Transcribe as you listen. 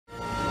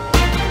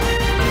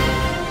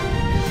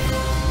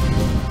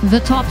The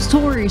top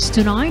stories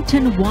tonight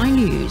in Y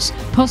News.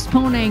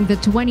 Postponing the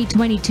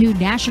 2022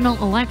 national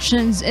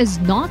elections is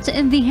not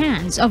in the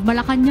hands of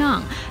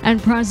Malacanang, and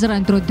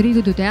President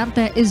Rodrigo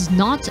Duterte is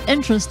not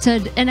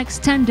interested in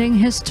extending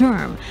his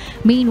term.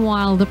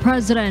 Meanwhile, the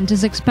president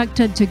is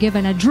expected to give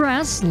an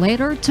address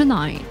later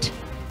tonight.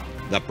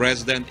 The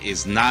president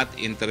is not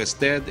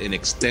interested in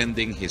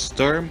extending his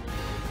term,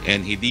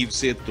 and he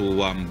leaves it to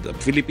the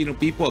Filipino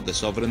people, the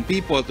sovereign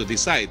people, to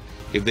decide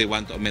if they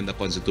want to amend the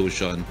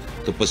Constitution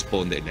to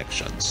postpone the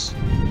elections.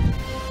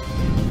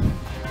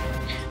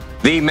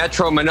 The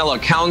Metro Manila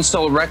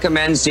Council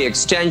recommends the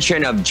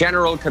extension of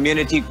general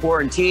community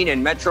quarantine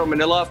in Metro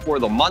Manila for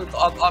the month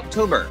of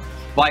October.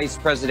 Vice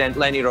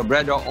President Leni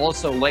Robredo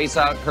also lays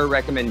out her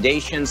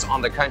recommendations on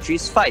the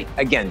country's fight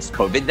against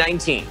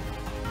COVID-19.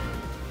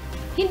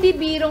 Hindi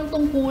birong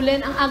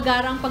tungkulin ang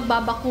agarang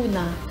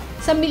pagbabakuna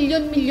sa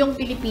milyon-milyong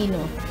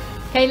Pilipino.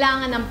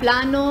 Kailangan ng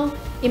plano,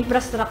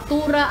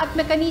 infrastruktura at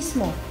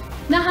mekanismo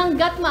na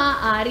hanggat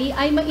maaari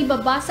ay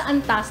maibaba sa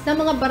antas ng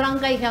mga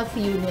barangay health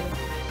unit.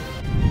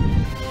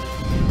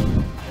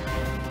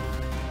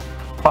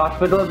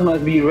 Hospitals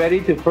must be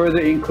ready to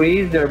further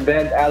increase their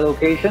bed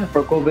allocation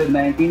for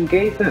COVID-19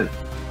 cases,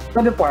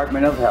 the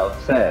Department of Health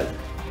said.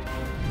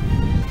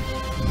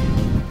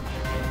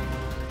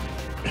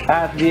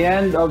 At the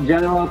end of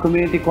general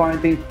community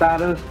quarantine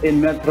status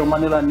in Metro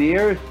Manila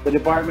nears, the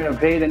Department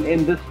of Trade and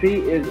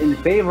Industry is in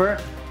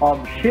favor of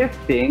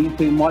shifting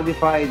to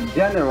modified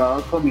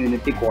general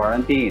community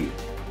quarantine.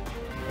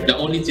 The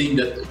only thing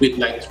that we'd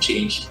like to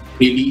change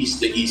really is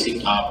the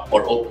easing up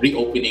or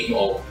reopening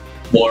of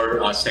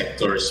more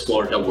sectors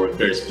for the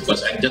workers,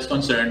 because I'm just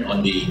concerned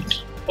on the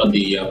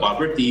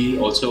poverty,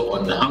 also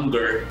on the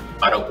hunger,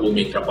 para po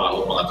may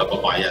trabaho mga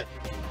kababayan.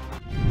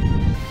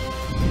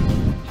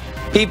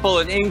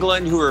 People in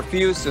England who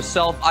refuse to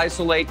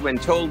self-isolate when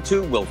told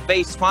to will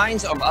face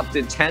fines of up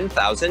to £10,000.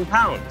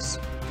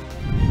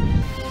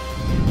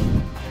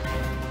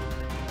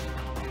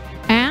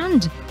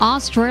 And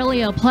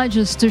Australia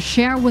pledges to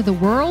share with the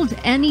world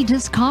any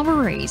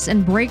discoveries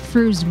and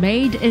breakthroughs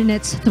made in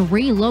its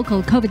 3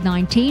 local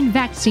COVID-19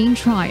 vaccine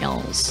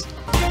trials.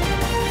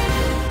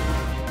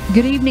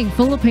 Good evening,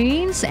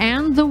 Philippines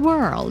and the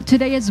world.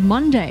 Today is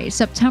Monday,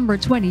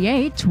 September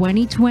 28,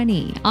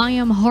 2020. I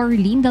am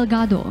Harleen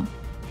Delgado.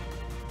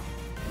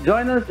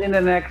 Join us in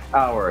the next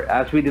hour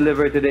as we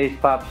deliver today's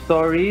top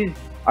stories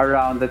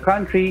around the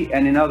country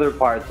and in other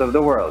parts of the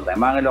world.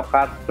 I'm Angelo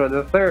Castro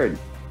III.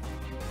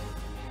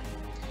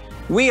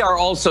 We are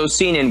also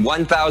seen in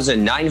 1,935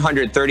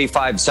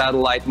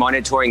 satellite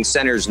monitoring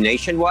centers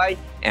nationwide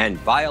and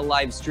via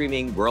live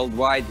streaming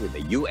worldwide with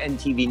the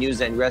UNTV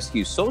News and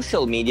Rescue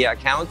social media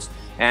accounts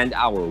and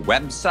our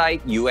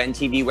website,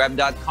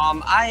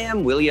 untvweb.com. I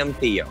am William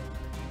Theo.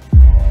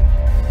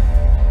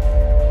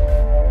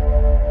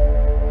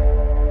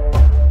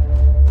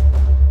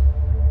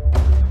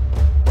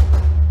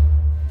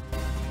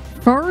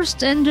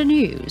 First in the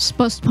news,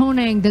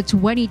 postponing the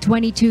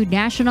 2022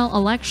 national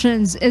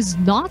elections is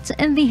not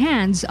in the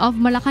hands of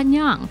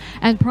Malacanang,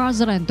 and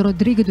President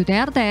Rodrigo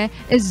Duterte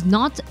is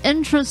not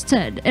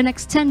interested in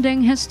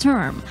extending his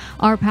term.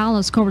 Our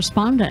palace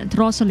correspondent,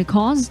 Rosalie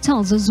Cos,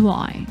 tells us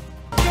why.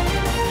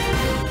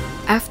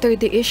 After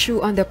the issue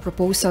on the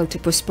proposal to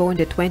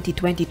postpone the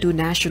 2022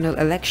 national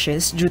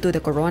elections due to the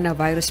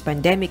coronavirus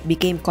pandemic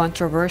became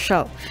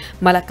controversial,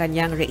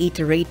 Malacanang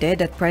reiterated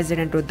that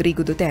President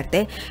Rodrigo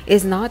Duterte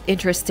is not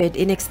interested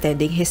in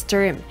extending his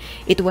term.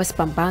 It was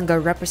Pampanga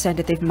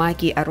Representative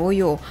Mikey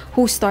Arroyo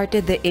who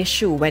started the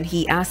issue when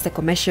he asked the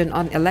Commission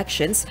on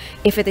Elections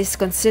if it is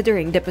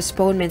considering the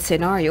postponement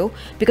scenario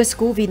because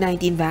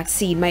COVID-19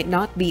 vaccine might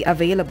not be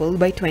available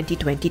by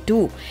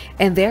 2022,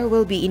 and there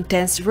will be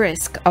intense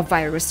risk of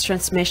virus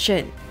transmission.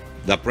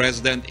 The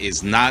president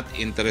is not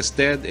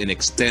interested in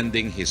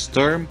extending his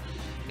term,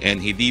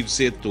 and he leaves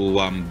it to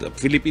the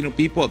Filipino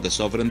people, the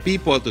sovereign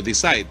people, to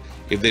decide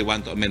if they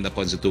want to amend the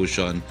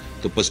Constitution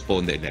to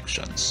postpone the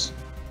elections.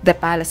 The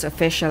palace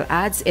official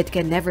adds it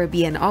can never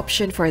be an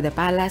option for the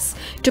palace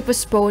to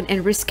postpone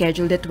and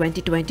reschedule the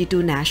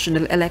 2022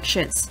 national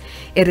elections.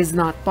 It is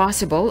not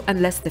possible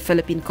unless the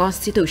Philippine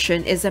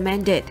Constitution is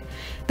amended.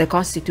 The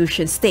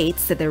Constitution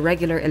states that the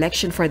regular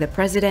election for the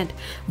President,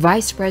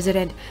 Vice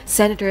President,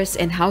 Senators,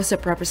 and House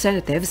of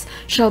Representatives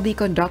shall be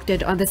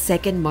conducted on the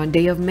second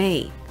Monday of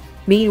May.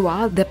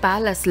 Meanwhile, the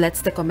palace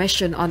lets the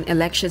Commission on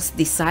Elections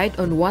decide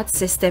on what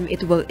system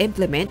it will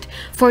implement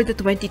for the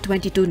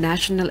 2022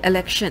 national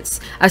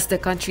elections as the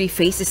country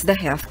faces the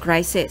health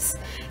crisis.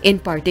 In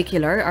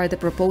particular are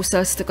the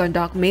proposals to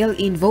conduct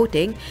mail-in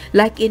voting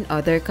like in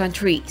other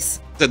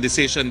countries. The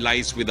decision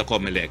lies with the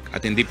COMELEC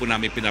at hindi po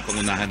namin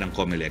pinapangunahan ng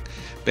COMELEC.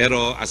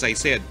 Pero as I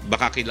said,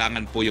 baka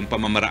kailangan po yung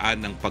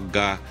pamamaraan ng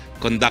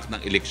pag-conduct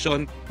ng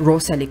eleksyon.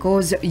 Rosalie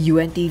Cos,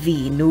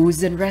 UNTV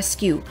News and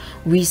Rescue.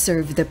 We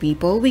serve the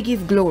people, we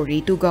give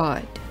glory to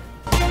God.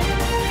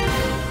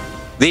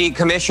 The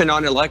Commission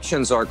on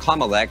Elections, or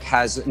COMELEC,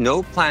 has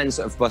no plans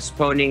of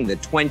postponing the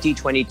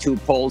 2022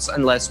 polls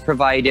unless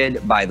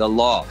provided by the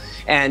law.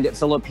 And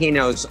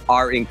Filipinos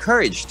are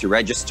encouraged to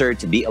register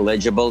to be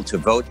eligible to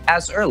vote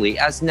as early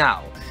as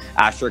now.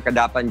 Asher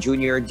Kadapan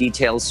Jr.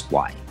 details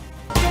why.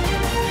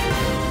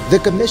 The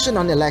Commission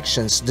on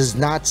Elections does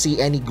not see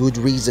any good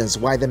reasons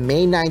why the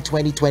May 9,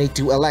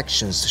 2022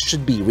 elections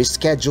should be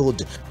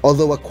rescheduled.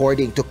 Although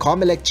according to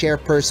COMELEC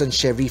Chairperson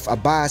Sherif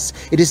Abbas,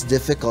 it is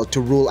difficult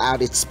to rule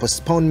out its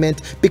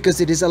postponement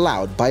because it is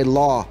allowed by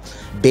law.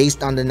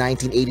 Based on the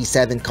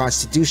 1987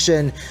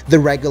 Constitution, the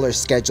regular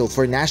schedule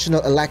for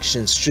national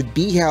elections should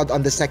be held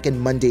on the second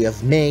Monday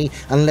of May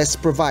unless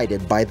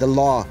provided by the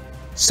law.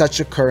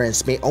 Such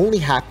occurrence may only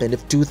happen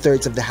if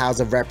 2/3 of the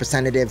House of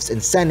Representatives and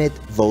Senate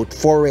vote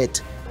for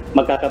it.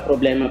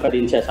 Magkakaproblema pa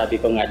din siya,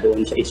 sabi ko nga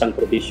doon sa isang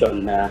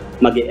provision na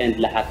mag-e-end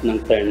lahat ng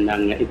term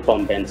ng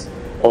incumbents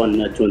on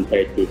June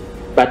 30.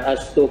 But as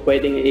to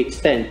pwedeng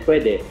i-extend,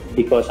 pwede,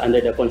 because under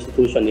the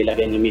Constitution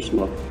nilagay niyo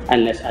mismo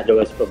unless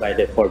otherwise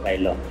provided for by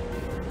law.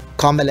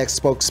 COMELEC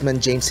spokesman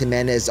James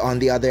Jimenez,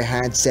 on the other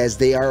hand, says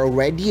they are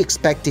already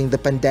expecting the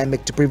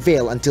pandemic to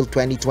prevail until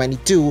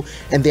 2022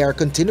 and they are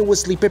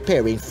continuously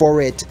preparing for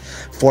it.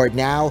 For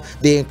now,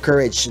 they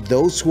encourage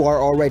those who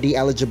are already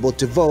eligible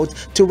to vote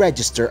to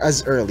register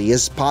as early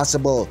as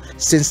possible.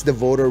 Since the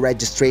voter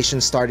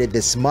registration started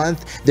this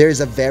month, there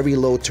is a very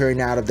low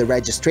turnout of the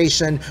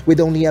registration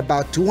with only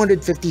about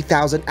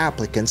 250,000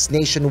 applicants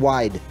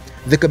nationwide.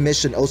 The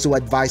Commission also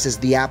advises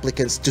the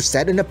applicants to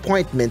set an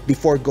appointment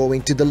before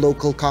going to the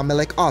local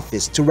COMELEC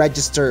office to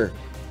register.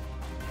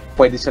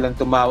 Pwede silang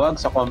tumawag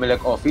sa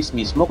COMELEC office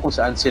mismo kung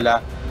saan sila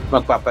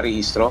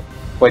magpaparehistro.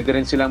 Pwede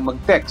rin silang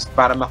mag-text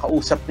para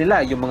makausap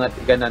nila yung mga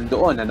tiga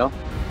nandoon.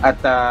 At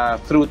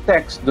through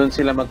text, doon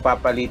sila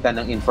magpapalitan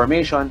ng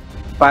information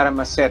para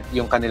ma-set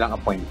yung kanilang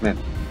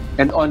appointment.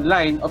 And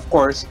online, of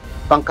course,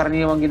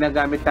 pangkaraniwang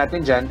ginagamit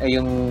natin dyan ay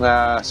yung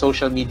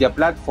social media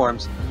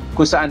platforms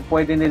kung saan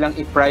pwede nilang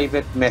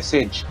i-private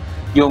message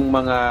yung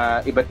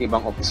mga iba't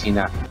ibang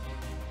opisina.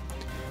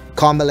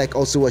 COMELEC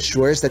also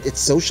assures that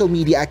its social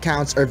media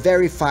accounts are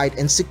verified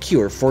and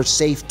secure for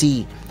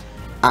safety.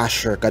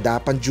 Asher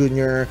Kadapan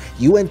Jr.,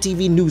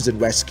 UNTV News and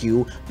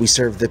Rescue. We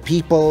serve the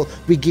people,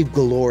 we give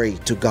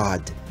glory to God.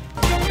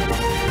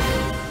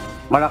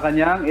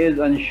 Malacanang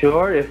is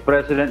unsure if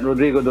President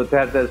Rodrigo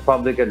Duterte's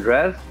public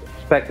address,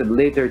 expected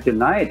later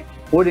tonight,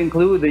 would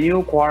include the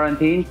new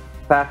quarantine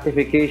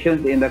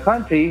classifications in the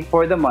country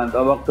for the month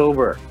of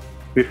October.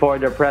 Before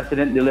the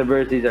President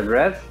delivers his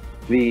address,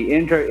 the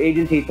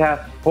Interagency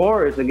Task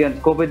Force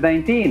against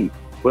COVID-19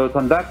 will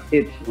conduct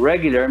its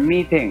regular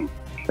meeting.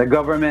 The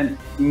government's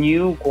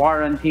new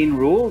quarantine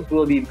rules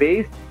will be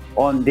based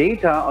on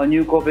data on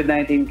new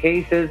COVID-19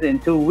 cases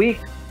in 2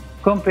 weeks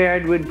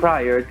compared with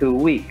prior 2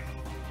 weeks,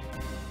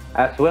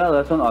 as well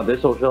as on other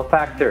social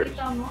factors.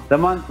 The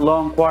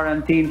month-long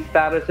quarantine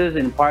statuses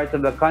in parts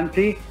of the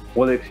country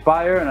will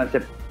expire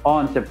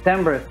on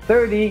September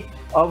 30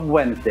 of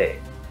Wednesday.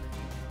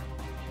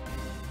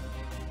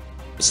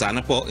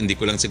 Sana po, hindi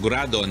ko lang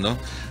sigurado,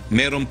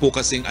 meron po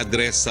kasing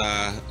address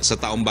sa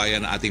taong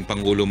bayan ng ating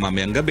Pangulo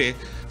mamayang gabi.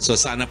 So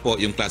sana po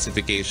yung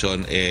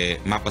classification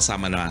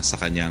mapasama na sa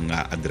kanyang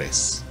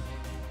address.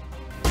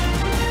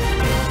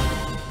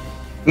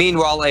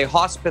 Meanwhile, a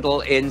hospital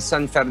in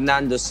San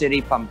Fernando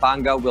City,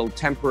 Pampanga will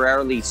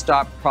temporarily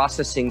stop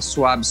processing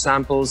swab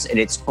samples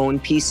in its own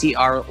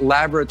PCR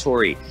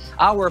laboratory.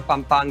 Our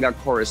Pampanga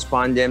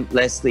correspondent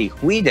Leslie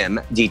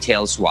Huidem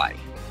details why.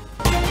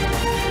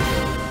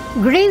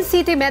 Green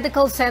City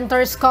Medical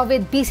Center's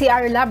COVID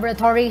PCR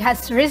laboratory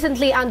has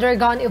recently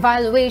undergone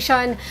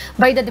evaluation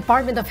by the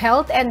Department of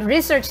Health and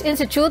Research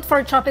Institute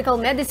for Tropical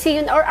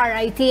Medicine, or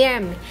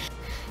RITM.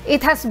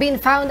 It has been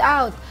found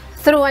out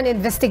through an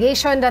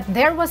investigation that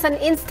there was an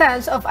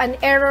instance of an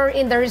error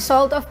in the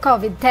result of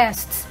COVID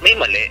tests. May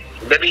mali.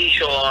 The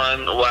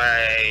reason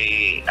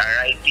why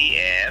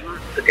RITM,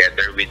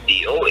 together with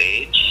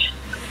DOH,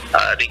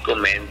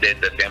 recommended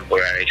the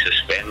temporary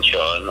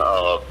suspension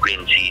of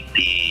Green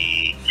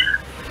City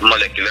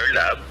Molecular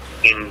Lab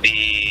in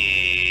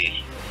the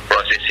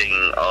processing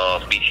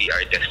of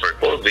PCR tests for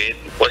COVID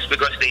was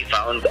because they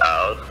found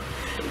out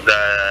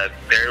that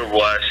there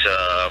was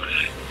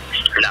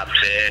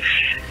lapses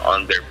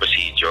on their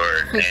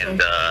procedure, and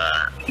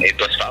it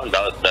was found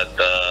out that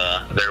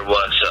there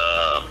was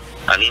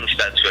an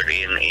instance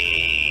wherein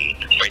a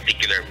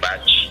particular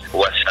batch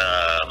was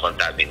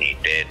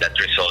contaminated that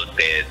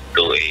resulted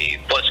to a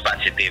false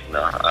positive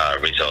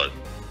result.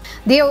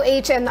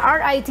 DOH and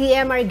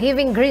RITM are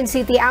giving Green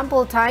City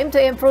ample time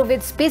to improve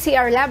its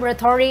PCR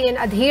laboratory and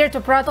adhere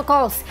to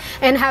protocols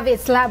and have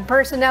its lab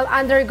personnel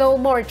undergo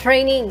more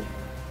training.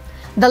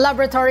 The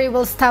laboratory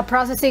will stop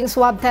processing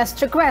swab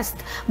test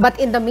requests, but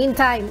in the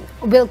meantime,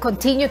 will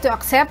continue to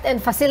accept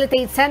and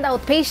facilitate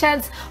send-out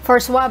patients for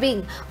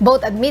swabbing,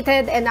 both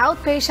admitted and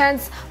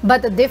outpatients,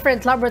 but a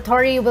different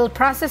laboratory will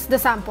process the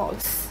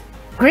samples.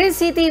 Green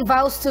City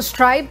vows to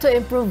strive to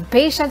improve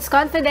patients'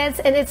 confidence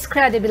and its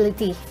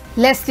credibility.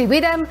 Leslie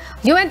Widem,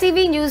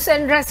 UNTV News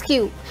and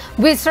Rescue.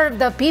 We serve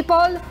the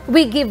people,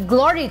 we give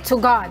glory to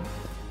God.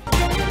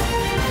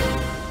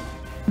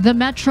 The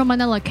Metro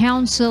Manila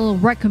Council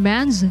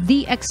recommends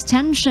the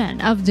extension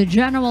of the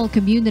general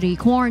community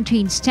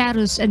quarantine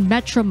status in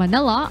Metro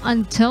Manila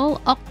until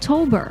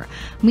October.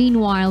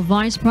 Meanwhile,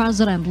 Vice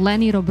President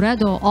Leni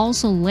Robredo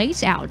also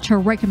lays out her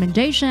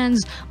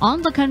recommendations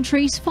on the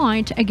country's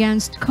fight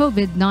against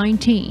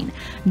COVID-19.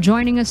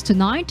 Joining us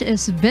tonight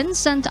is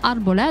Vincent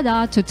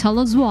Arboleda to tell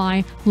us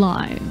why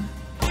live.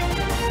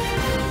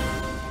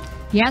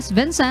 Yes,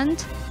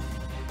 Vincent.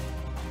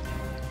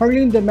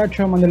 Arlene, the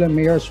Metro Manila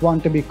mayors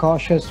want to be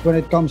cautious when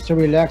it comes to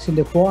relaxing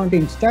the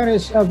quarantine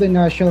status of the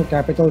National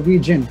Capital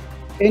Region.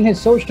 In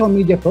his social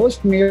media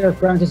post, Mayor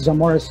Francis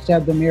Zamora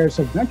said the mayors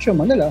of Metro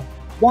Manila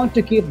want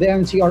to keep the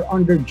NCR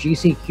under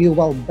GCQ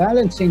while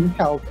balancing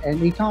health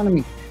and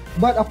economy.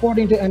 But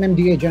according to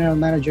NMDA General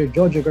Manager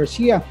Jojo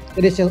Garcia,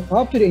 it is still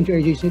up to the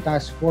Interagency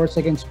Task Force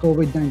against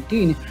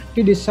COVID-19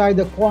 to decide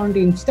the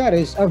quarantine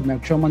status of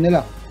Metro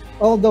Manila.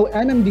 Although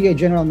NMDA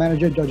General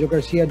Manager Jojo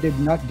Garcia did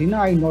not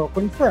deny nor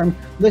confirm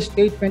the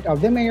statement of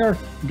the mayor,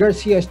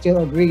 Garcia still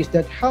agrees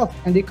that health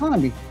and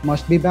economy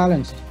must be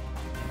balanced.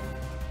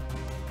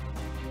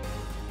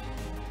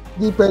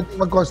 Hindi pwede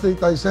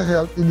mag-concentrate tayo sa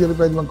health, hindi rin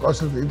pwede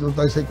mag-concentrate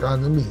tayo sa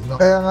economy. No?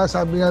 Kaya nga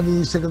sabi nga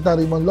ni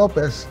Secretary Mon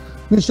Lopez,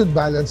 we should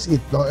balance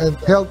it, no? And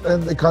health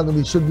and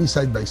economy should be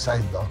side by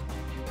side. No?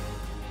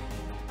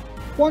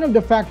 One of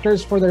the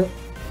factors for the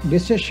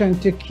decision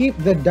to keep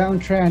the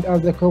downtrend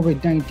of the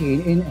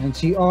COVID-19 in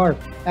NCR.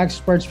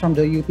 Experts from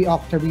the UP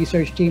Octa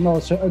research team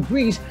also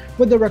agrees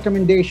with the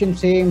recommendation,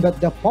 saying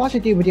that the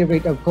positivity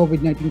rate of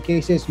COVID-19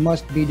 cases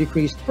must be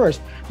decreased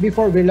first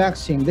before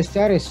relaxing the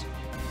status.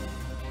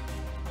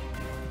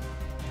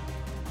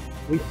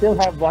 We still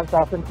have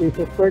 1,000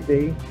 cases per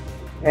day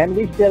and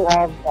we still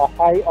have a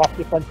high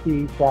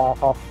occupancy sa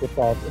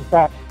hospitals. In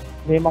fact,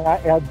 may mga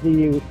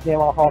LGUs, may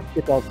mga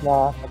hospitals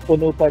na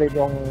puno pa rin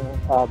yung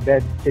bed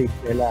space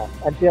nila.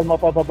 Until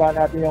mapababa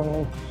natin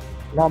yung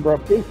number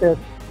of cases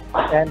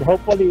and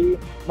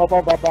hopefully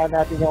mapababa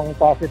natin yung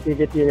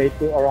positivity rate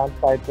to around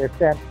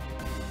 5%.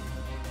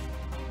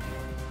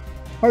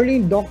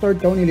 Arlene, Dr.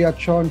 Tony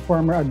Liachon,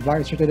 former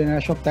advisor to the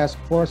National Task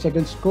Force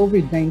against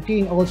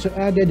COVID-19, also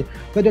added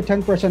that the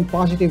 10%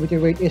 positivity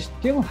rate is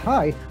still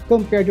high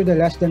compared to the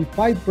less than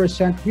 5%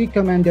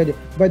 recommended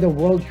by the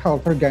World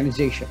Health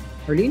Organization.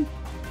 Arlene?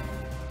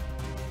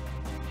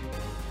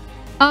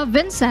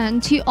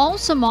 Vincent, he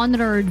also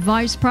monitored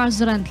Vice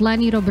President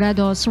Leni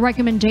Robredo's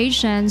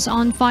recommendations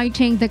on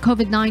fighting the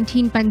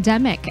COVID-19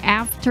 pandemic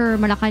after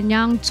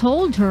Malacanang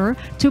told her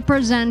to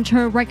present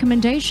her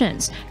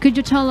recommendations. Could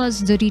you tell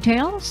us the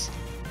details?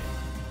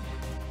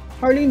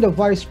 Arlene, the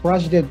Vice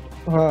President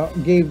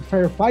gave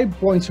her 5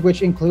 points,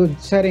 which include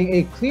setting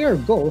a clear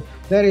goal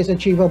that is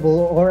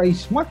achievable or a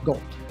SMART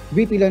goal.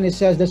 VP Leni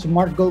says the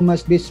SMART goal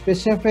must be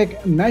specific,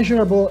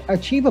 measurable,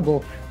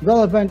 achievable,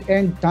 relevant,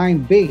 and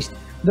time-based.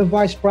 The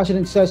Vice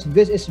President says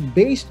this is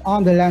based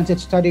on the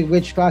Lancet study,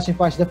 which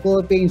classifies the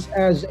Philippines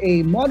as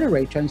a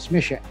moderate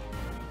transmission.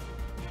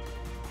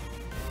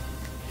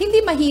 Hindi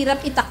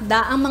mahirap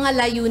itakda ang mga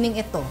layuning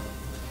ito.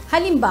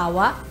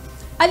 Halimbawa,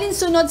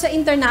 alinsunod sa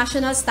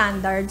international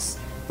standards,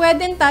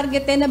 pwedeng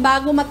targetin na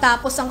bago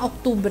matapos ang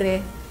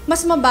Oktubre,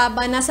 mas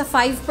mababa na sa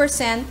 5%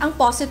 ang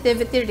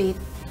positivity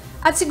rate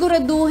at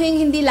siguraduhin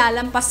hindi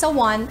lalampas sa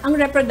 1 ang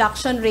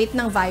reproduction rate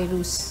ng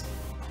virus.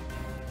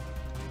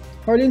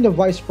 Arlene, the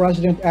Vice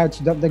President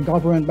adds that the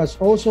government must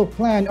also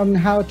plan on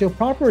how to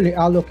properly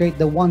allocate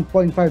the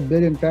 1.5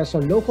 billion peso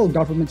local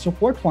government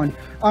support fund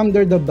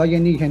under the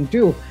Bayanihan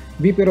 2.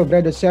 VP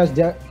Robredo says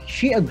that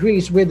she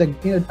agrees with the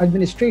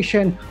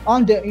administration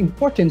on the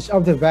importance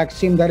of the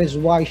vaccine. That is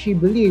why she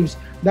believes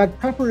that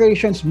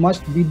preparations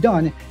must be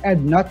done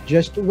and not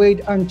just wait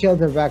until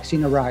the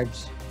vaccine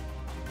arrives.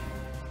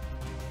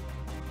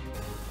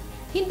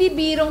 Hindi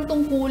birong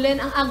tungkulin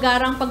ang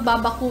agarang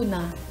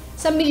pagbabakuna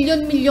sa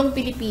milyon-milyong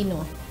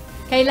Pilipino.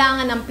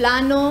 Kailangan ng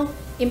plano,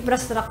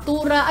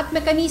 infrastruktura at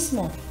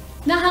mekanismo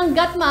na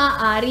hanggat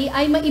maaari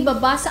ay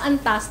maibaba sa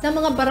antas ng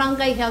mga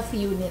barangay health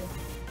unit.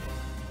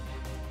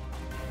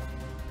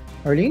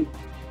 Arlene?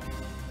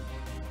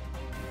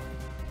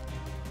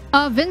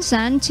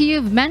 Vincent,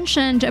 you've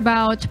mentioned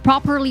about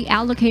properly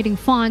allocating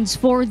funds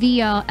for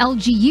the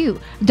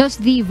LGU. Does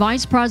the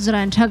Vice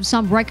President have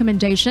some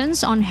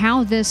recommendations on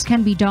how this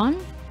can be done?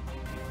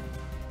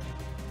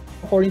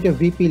 According to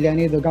VP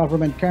Leni, the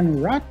government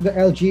can rank the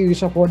LGUs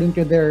according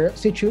to their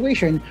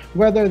situation,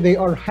 whether they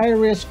are high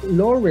risk,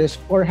 low risk,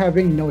 or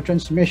having no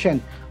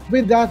transmission.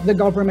 With that, the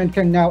government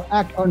can now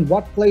act on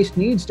what place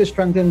needs to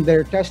strengthen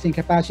their testing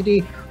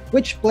capacity,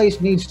 which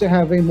place needs to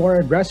have a more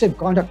aggressive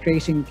contact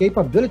tracing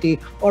capability,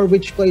 or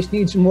which place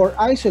needs more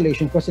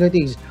isolation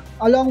facilities.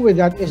 Along with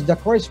that is the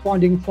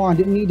corresponding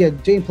fund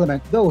needed to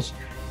implement those.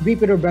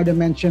 VP Robredo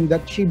mentioned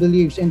that she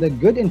believes in the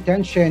good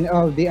intention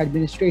of the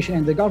administration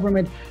and the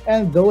government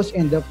and those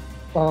in the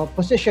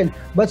position,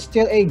 but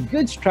still a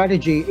good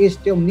strategy is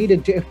still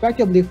needed to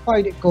effectively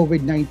fight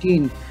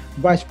COVID-19.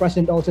 Vice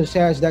President also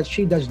says that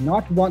she does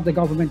not want the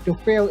government to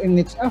fail in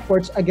its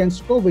efforts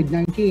against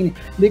COVID-19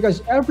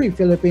 because every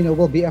Filipino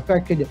will be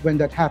affected when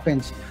that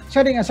happens.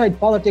 Setting aside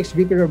politics,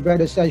 VP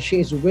Robredo says she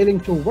is willing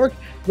to work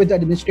with the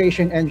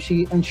administration and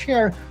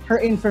share her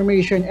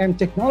information and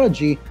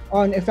technology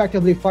on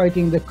effectively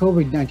fighting the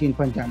COVID-19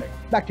 pandemic.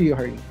 Back to you,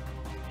 Harry.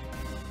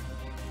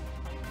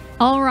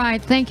 All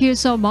right, thank you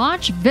so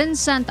much,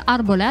 Vincent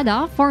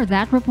Arboleda, for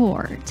that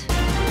report.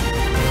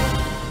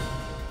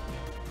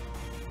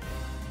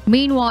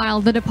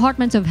 Meanwhile, the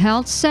Department of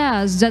Health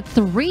says that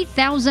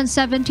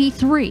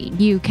 3,073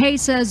 new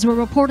cases were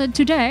reported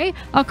today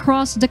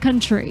across the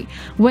country,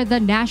 with the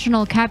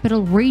National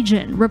Capital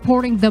Region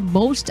reporting the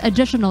most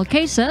additional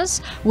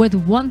cases with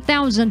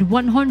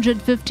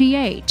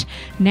 1,158.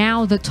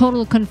 Now, the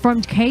total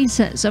confirmed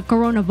cases of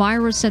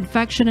coronavirus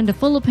infection in the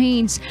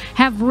Philippines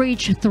have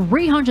reached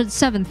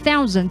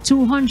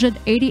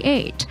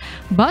 307,288,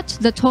 but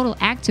the total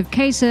active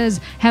cases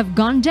have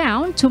gone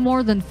down to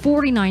more than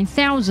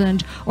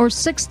 49,000, or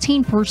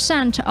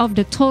 16% of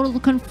the total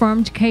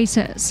confirmed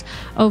cases,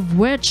 of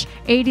which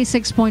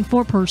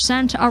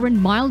 86.4% are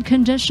in mild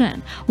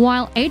condition,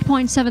 while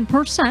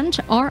 8.7%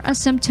 are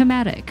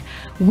asymptomatic.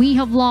 We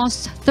have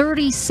lost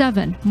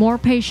 37 more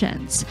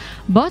patients,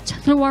 but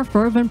through our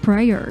fervent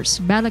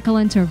prayers, medical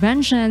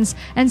interventions,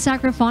 and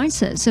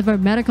sacrifices of our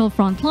medical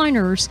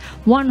frontliners,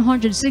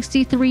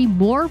 163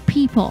 more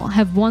people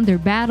have won their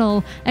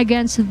battle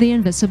against the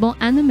invisible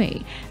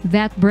enemy.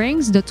 That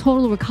brings the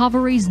total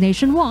recoveries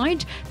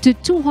nationwide to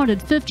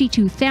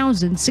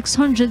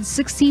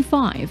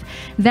 252,665.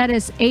 That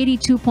is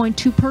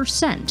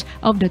 82.2%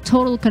 of the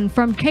total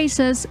confirmed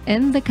cases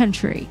in the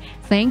country.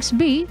 Thanks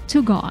be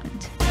to God.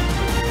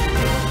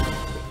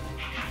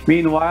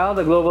 Meanwhile,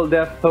 the global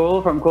death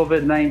toll from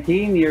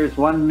COVID-19 nears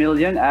 1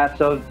 million as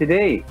of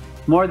today.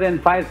 More than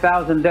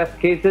 5,000 death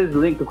cases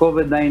linked to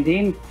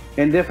COVID-19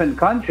 in different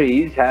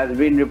countries has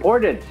been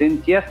reported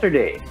since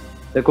yesterday.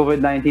 The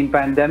COVID-19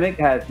 pandemic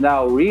has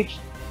now reached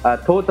a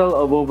total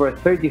of over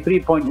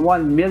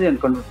 33.1 million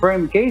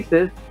confirmed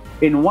cases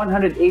in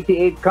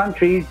 188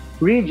 countries,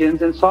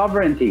 regions, and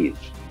sovereignties,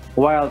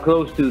 while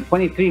close to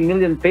 23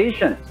 million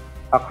patients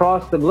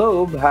across the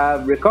globe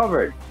have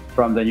recovered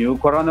from the new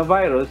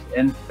coronavirus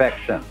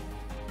infection.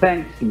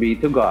 Thanks be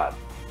to God.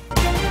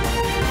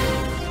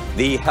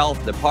 The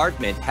health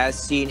department has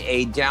seen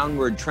a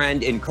downward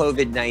trend in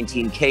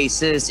COVID-19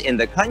 cases in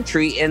the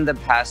country in the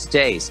past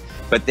days.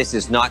 But this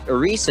is not a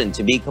reason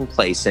to be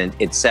complacent,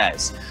 it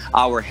says.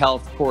 Our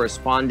health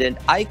correspondent,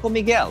 Aiko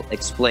Miguel,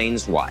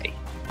 explains why.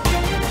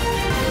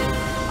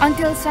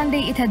 Until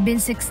Sunday, it had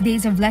been 6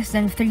 days of less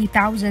than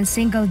 3,000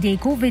 single-day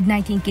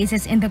COVID-19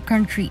 cases in the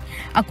country,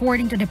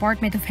 according to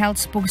Department of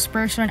Health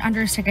spokesperson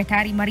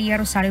Undersecretary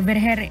Maria Rosario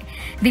Vergere.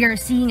 They are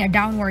seeing a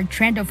downward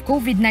trend of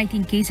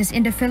COVID-19 cases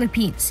in the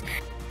Philippines.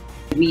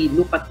 We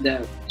look at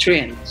the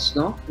trends,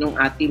 no,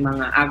 ng ating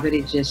mga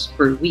averages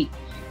per week.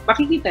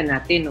 Makikita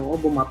natin, no,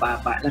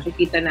 bumababa.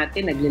 Nakikita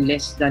natin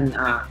nagle-less than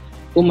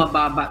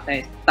bumababa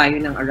tayo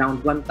ng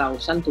around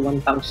 1,000 to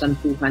 1,200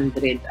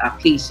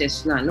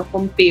 cases na, no,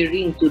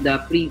 comparing to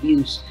the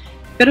previous.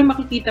 Pero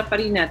makikita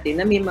pa rin natin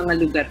na may mga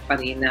lugar pa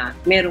rin na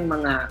merong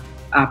mga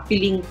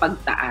piling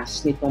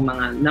pagtaas nitong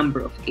mga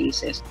number of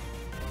cases.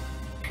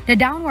 The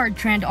downward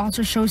trend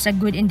also shows a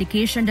good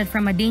indication that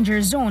from a danger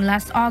zone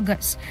last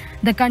August,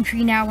 the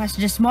country now has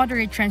just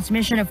moderate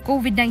transmission of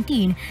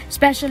COVID-19,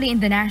 especially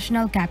in the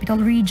National Capital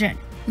Region.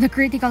 The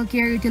critical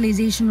care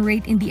utilization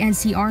rate in the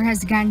NCR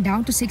has gone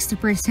down to 60%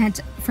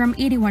 from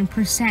 81%.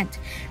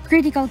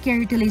 Critical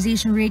care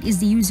utilization rate is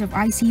the use of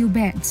ICU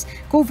beds,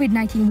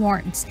 COVID-19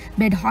 wards,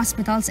 bed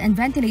hospitals, and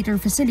ventilator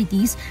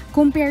facilities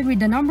compared with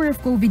the number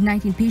of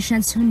COVID-19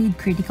 patients who need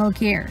critical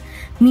care.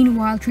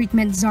 Meanwhile,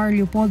 treatment czar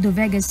Leopoldo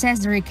Vega says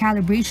the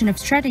recalibration of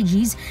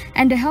strategies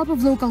and the help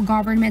of local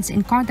governments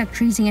in contact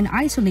tracing and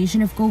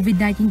isolation of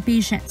COVID-19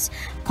 patients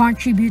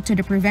contribute to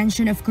the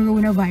prevention of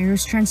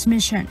coronavirus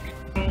transmission.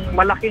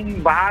 Malaking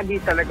bahagi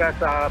talaga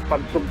sa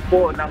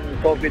pagsugpo ng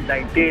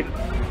COVID-19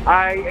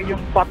 ay yung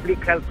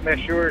public health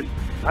measures.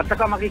 At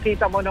saka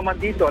makikita mo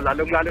naman dito,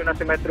 lalong-lalo na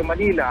sa Metro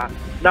Manila,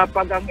 na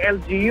pag ang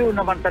LGU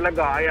naman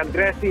talaga ay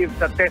aggressive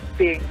sa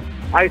testing,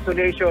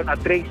 isolation at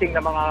tracing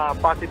ng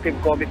mga positive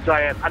COVID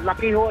clients, ang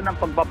laki ho ng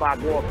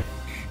pagbabago.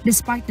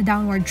 Despite the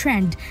downward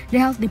trend, the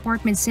health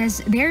department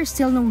says there is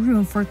still no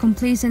room for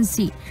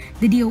complacency.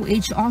 The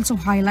DOH also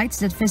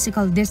highlights that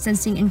physical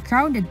distancing in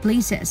crowded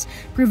places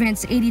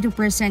prevents 82%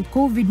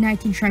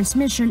 COVID-19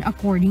 transmission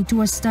according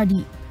to a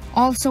study.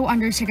 Also,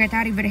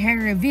 Undersecretary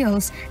Vergere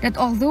reveals that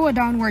although a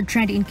downward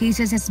trend in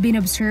cases has been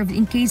observed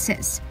in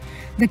cases,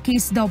 the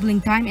case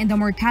doubling time and the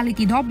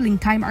mortality doubling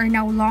time are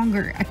now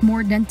longer at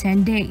more than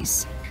 10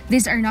 days.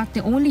 These are not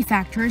the only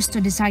factors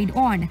to decide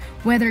on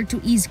whether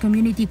to ease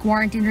community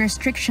quarantine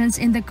restrictions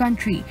in the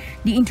country.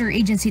 The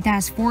Interagency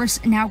Task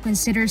Force now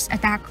considers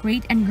attack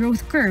rate and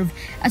growth curve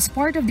as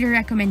part of their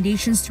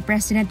recommendations to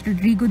President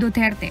Rodrigo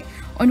Duterte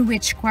on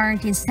which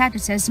quarantine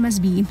statuses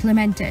must be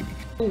implemented.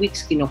 2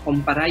 weeks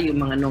kinukumpara yung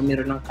mga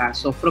numero ng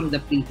kaso from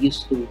the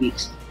previous 2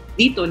 weeks.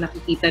 Dito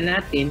nakikita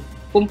natin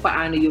kung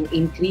paano yung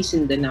increase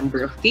in the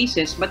number of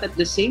cases, but at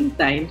the same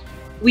time,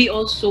 we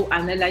also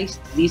analyzed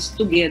this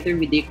together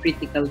with the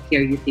critical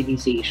care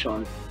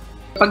utilization.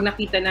 Pag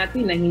nakita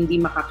natin na hindi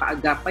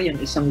makakaagapay ang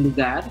isang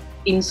lugar,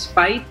 in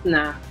spite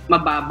na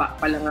mababa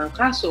pa lang ang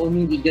kaso o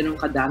hindi ganun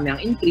kadami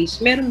ang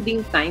increase, meron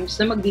ding times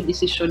na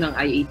magdidesisyon ng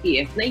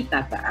IATF na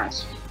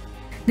itataas.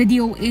 The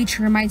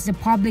DOH reminds the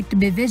public to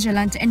be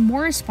vigilant and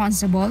more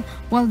responsible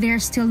while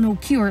there's still no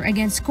cure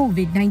against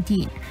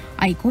COVID-19.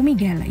 Aiko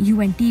Miguel,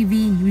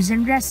 UNTV News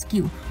and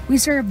Rescue. We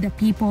serve the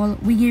people,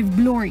 we give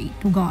glory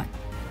to God.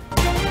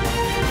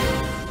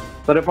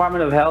 The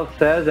Department of Health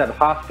says that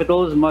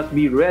hospitals must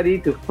be ready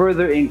to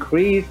further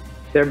increase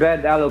their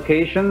bed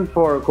allocation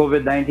for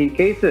COVID-19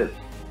 cases.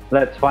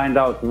 Let's find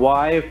out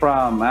why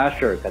from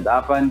Asher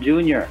Kadapan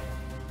Jr.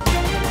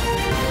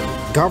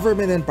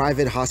 Government and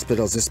private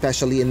hospitals,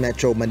 especially in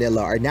Metro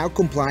Manila, are now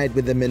compliant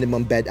with the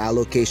minimum bed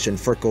allocation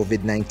for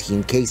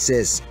COVID-19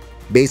 cases.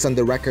 Based on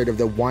the record of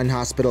the One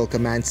Hospital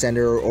Command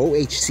Center, or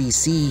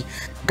OHCC,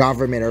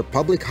 government or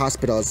public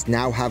hospitals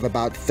now have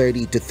about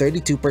 30 to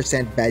 32%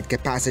 bed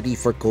capacity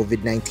for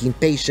COVID-19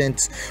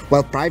 patients,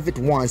 while private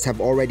ones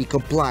have already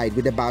complied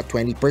with about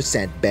 20%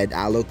 bed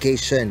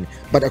allocation.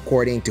 But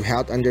according to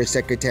Health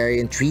Undersecretary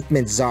and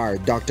Treatment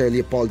Czar, Dr.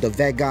 Leopoldo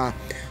Vega,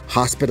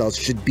 hospitals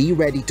should be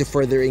ready to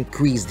further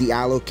increase the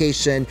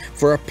allocation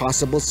for a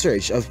possible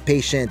surge of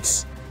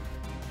patients.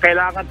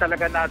 Kailangan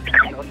talaga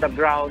natin on the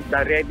ground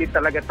na ready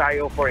talaga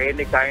tayo for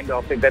any kind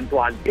of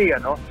eventuality,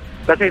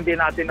 Kasi hindi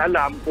natin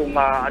alam kung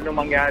ano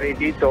mangyari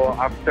dito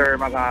after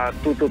mga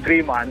 2 to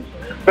 3 months.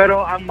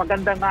 Pero ang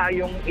maganda nga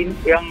yung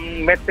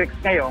metrics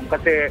ngayon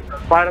kasi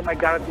para may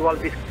gradual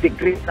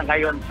decrease na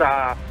ngayon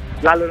sa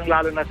lalo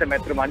na sa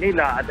Metro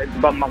Manila at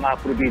ibang mga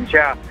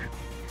probinsya.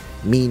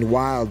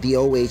 Meanwhile, the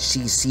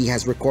OHCC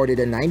has recorded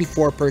a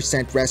 94%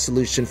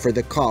 resolution for the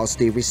calls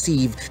they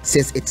receive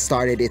since it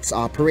started its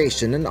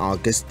operation on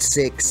August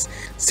 6.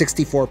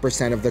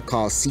 64% of the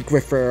calls seek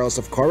referrals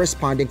of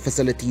corresponding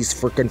facilities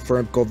for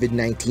confirmed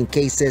COVID-19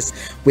 cases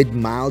with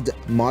mild,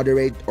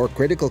 moderate, or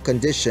critical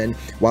condition,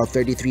 while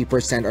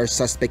 33% are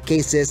suspect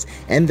cases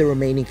and the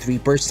remaining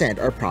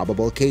 3% are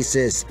probable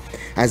cases.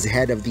 As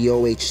head of the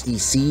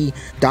OHCC,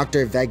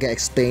 Dr. Vega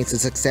explains the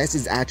success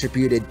is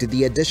attributed to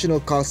the additional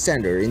call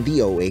center in the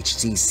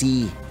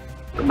OHCC.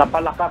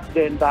 Napalakas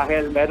din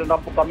dahil meron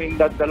na po kaming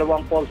 2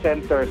 call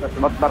centers at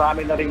mas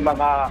marami na rin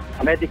mga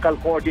medical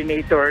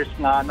coordinators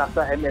na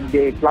nasa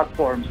MMDA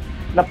platforms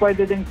na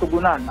pwede din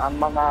tugunan ang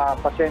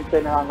mga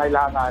pasyente na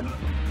nangangailangan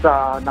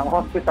ng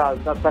hospital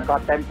at saka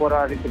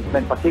temporary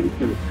treatment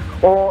facility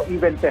o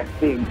even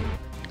testing.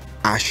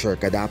 Asher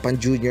Kadapan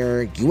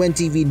Jr.,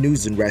 UNTV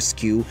News and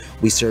Rescue.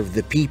 We serve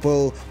the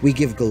people, we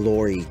give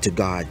glory to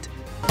God.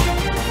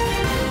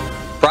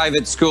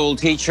 Private school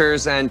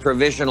teachers and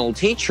provisional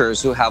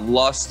teachers who have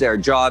lost their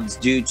jobs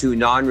due to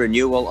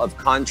non-renewal of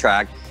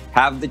contract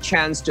have the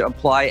chance to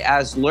apply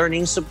as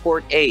learning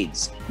support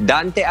aides.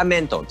 Dante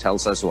Amento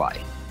tells us why.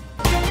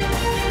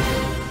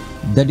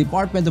 The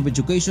Department of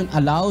Education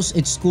allows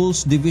its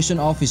schools division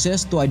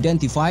offices to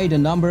identify the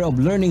number of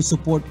learning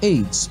support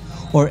aides,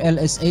 or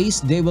LSAs,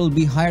 they will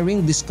be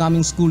hiring this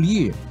coming school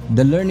year.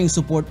 The learning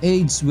support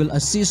aides will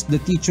assist the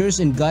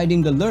teachers in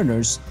guiding the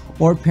learners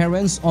or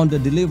parents on the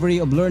delivery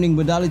of learning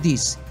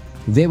modalities.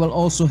 They will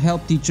also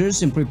help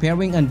teachers in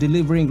preparing and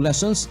delivering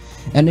lessons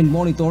and in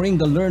monitoring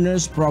the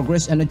learners'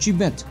 progress and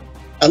achievement.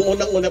 Ang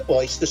unang-una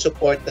po is to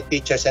support the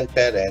teachers and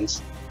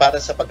parents para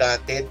sa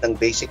paghahatid ng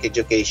basic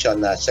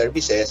education na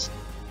services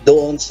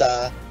doon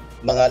sa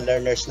mga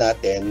learners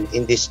natin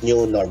in this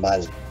new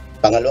normal.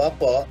 Pangalawa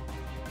po,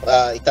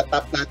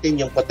 itatap natin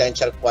yung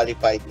potential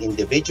qualified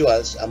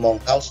individuals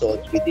among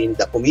households within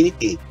the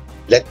community.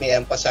 Let me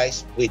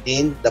emphasize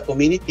within the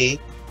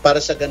community para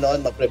sa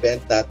ganoon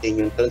ma-prevent natin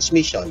yung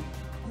transmission.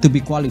 To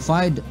be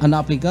qualified, an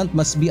applicant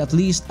must be at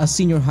least a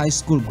senior high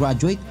school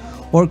graduate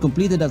or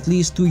completed at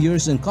least 2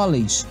 years in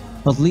college,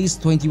 at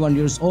least 21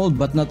 years old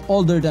but not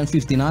older than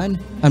 59,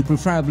 and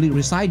preferably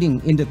residing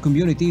in the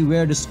community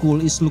where the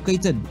school is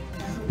located.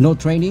 No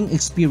training,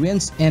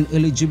 experience, and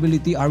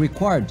eligibility are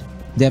required.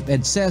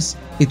 DepEd says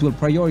it will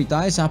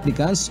prioritize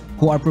applicants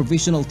who are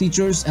provisional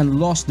teachers and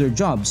lost their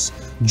jobs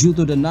due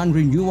to the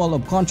non-renewal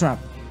of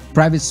contract.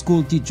 Private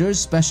school teachers,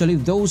 especially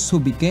those who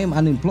became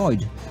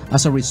unemployed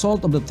as a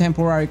result of the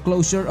temporary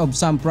closure of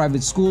some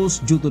private schools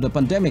due to the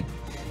pandemic.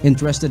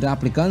 Interested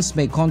applicants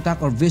may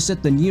contact or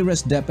visit the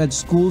nearest DepEd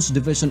Schools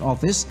Division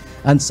Office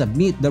and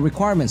submit the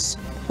requirements.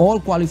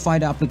 All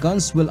qualified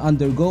applicants will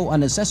undergo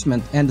an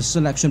assessment and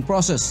selection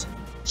process.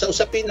 Sa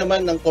usapin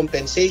naman ng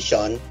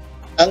compensation,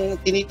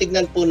 ang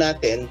tinitignan po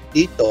natin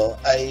dito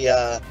ay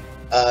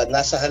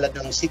nasa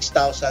halagang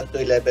 6,000 to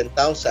 11,000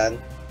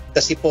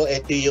 kasi po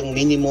ito yung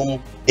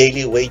minimum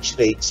daily wage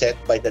rate set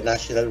by the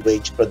National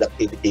Wage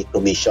Productivity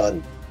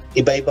Commission.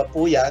 Iba-iba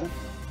po yan.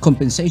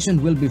 Compensation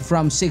will be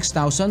from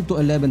 6,000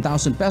 to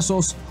 11,000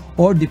 pesos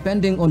or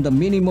depending on the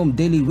minimum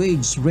daily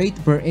wage rate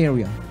per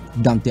area.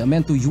 Dante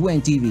Amento,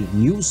 UNTV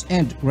News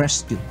and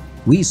Rescue.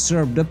 We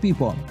serve the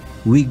people.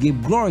 We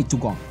give glory to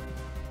God.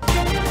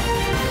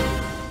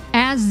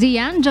 As the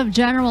end of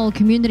general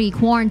community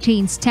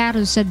quarantine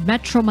status at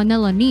Metro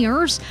Manila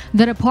nears,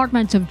 the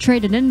Department of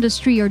Trade and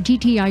Industry, or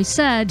DTI,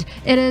 said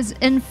it is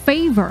in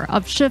favor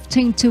of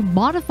shifting to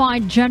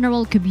modified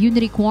general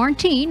community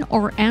quarantine,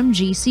 or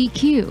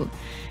MGCQ.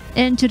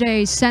 In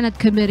today's Senate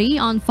Committee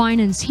on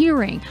Finance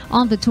hearing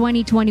on the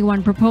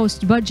 2021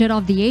 proposed budget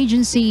of the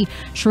agency,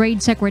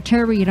 Trade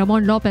Secretary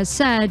Ramon Lopez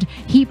said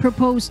he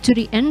proposed to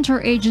the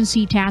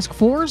Interagency Task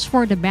Force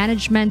for the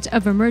Management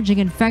of Emerging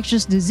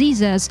Infectious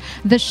Diseases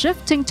the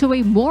shifting to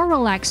a more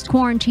relaxed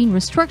quarantine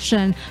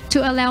restriction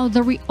to allow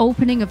the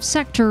reopening of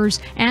sectors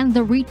and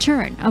the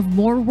return of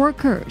more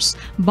workers.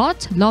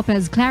 But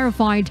Lopez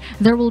clarified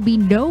there will be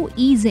no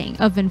easing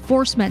of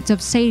enforcement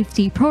of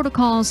safety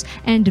protocols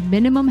and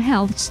minimum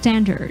health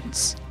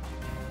standards.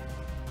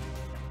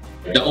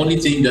 The only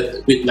thing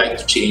that we'd like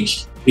to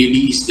change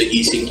really is the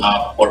easing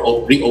up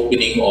or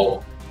reopening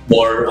of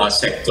more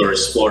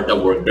sectors for the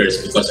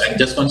workers, because I'm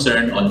just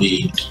concerned on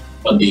the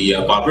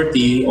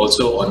poverty,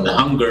 also on the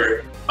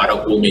hunger,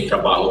 para po may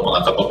trabaho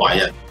mga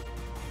kababayan.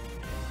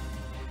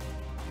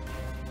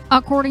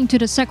 According to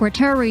the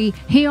Secretary,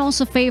 he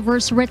also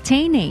favors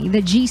retaining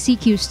the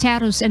GCQ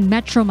status in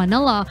Metro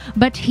Manila,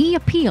 but he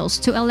appeals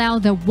to allow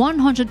the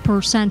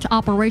 100%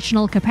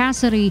 operational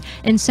capacity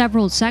in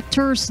several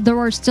sectors that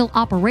are still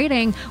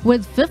operating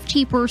with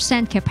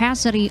 50%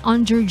 capacity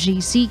under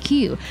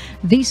GCQ.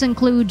 These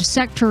include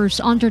sectors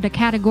under the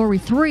Category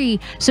 3,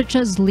 such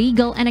as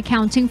legal and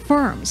accounting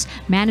firms,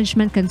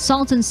 management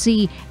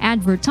consultancy,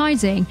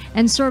 advertising,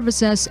 and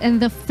services in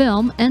the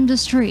film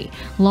industry.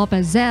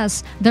 Lopez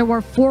says there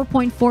were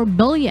 4.4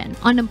 billion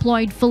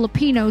unemployed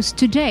Filipinos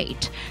to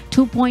date,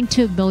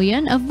 2.2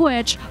 billion of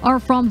which are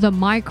from the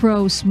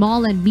micro,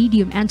 small, and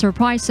medium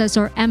enterprises,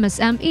 or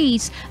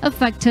MSMEs,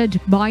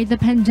 affected by the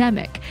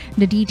pandemic.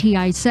 The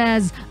DTI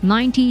says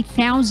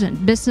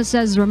 90,000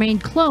 businesses remain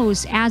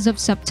closed as of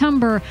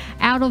September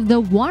out of the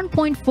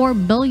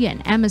 1.4 billion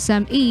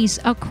MSMEs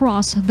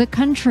across the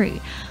country.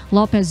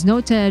 Lopez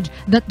noted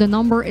that the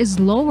number is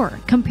lower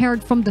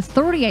compared from the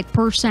 38%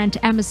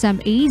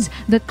 MSMEs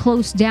that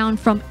closed down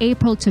from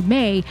April to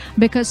May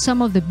because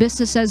some of the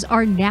businesses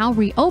are now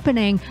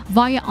reopening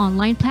via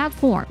online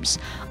platforms.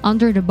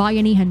 Under the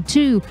Bayanihan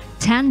 2,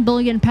 10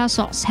 billion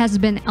pesos has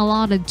been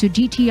allotted to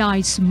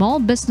DTI Small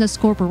Business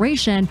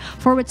Corporation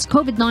for its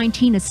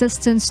COVID-19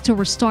 Assistance to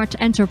Restart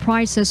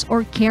Enterprises,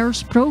 or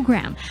CARES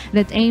program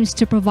that aims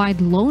to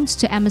provide loans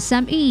to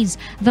MSMEs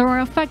that are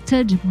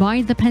affected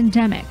by the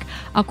pandemic.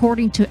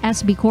 According to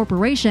SB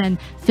Corporation,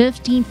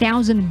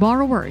 15,000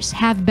 borrowers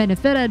have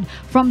benefited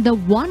from the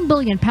 1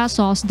 billion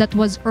pesos that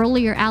was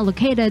earlier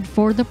allocated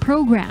for the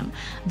program.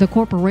 The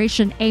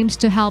corporation aims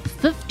to help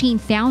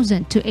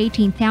 15,000 to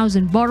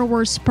 18,000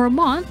 borrowers per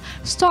month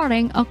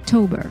starting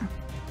October.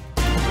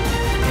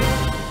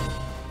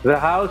 The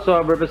House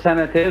of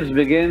Representatives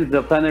begins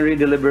the plenary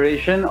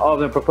deliberation of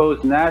the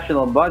proposed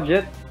national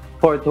budget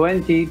for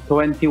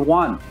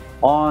 2021.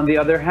 On the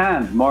other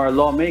hand, more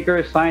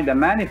lawmakers signed a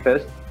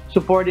manifest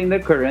supporting the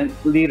current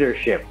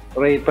leadership.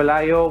 Ray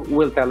Palayo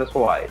will tell us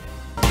why.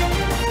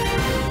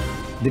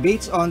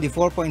 Debates on the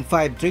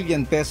 4.5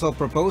 trillion peso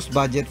proposed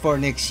budget for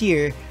next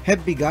year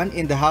have begun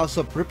in the House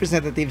of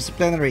Representatives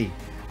plenary.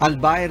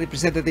 Albay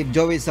Representative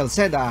Joey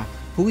Salceda,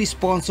 who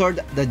sponsored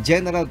the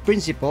general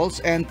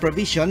principles and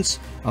provisions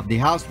of the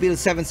House Bill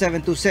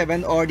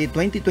 7727, or the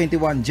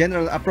 2021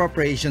 General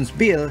Appropriations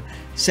Bill,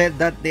 said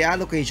that the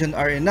allocation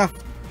are enough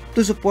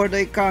to support the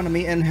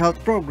economy and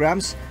health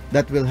programs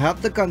that will help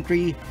the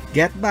country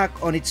get back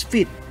on its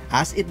feet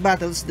as it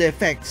battles the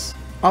effects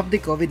of the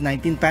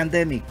COVID-19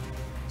 pandemic.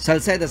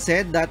 Salceda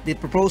said that the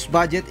proposed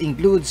budget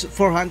includes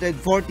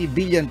 440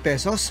 billion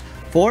pesos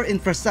for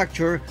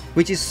infrastructure,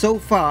 which is so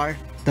far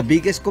the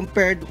biggest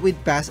compared with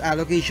past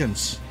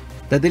allocations.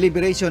 The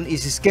deliberation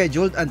is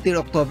scheduled until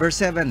October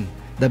 7.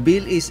 The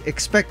bill is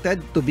expected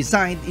to be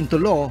signed into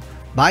law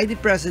by the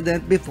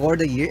President before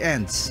the year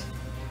ends.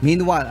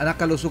 Meanwhile,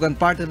 Anak Kalusugan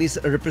Party List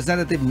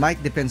Representative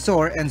Mike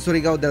Defensor and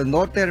Surigao del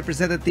Norte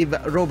Representative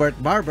Robert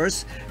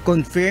Barbers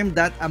confirmed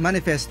that a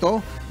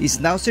manifesto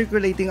is now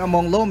circulating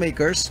among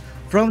lawmakers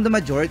from the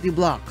majority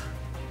bloc.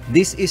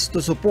 This is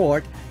to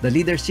support the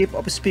leadership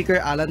of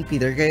Speaker Alan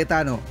Peter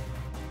Cayetano.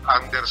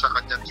 Under sa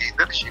kanyang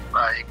leadership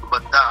ay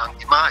gumanda ang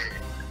imahe,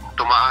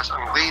 tumaas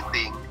ang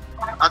rating,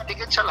 at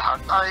higit sa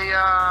lahat ay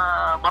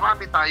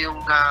marami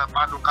tayong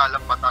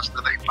panukalang batas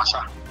na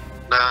naipasa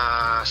na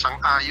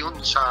sang-ayon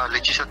sa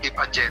legislative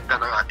agenda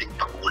ng ating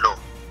Pangulo.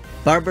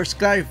 Barbers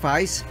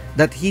clarifies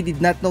that he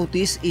did not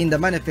notice in the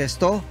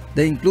manifesto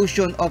the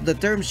inclusion of the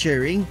term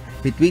sharing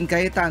between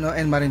Cayetano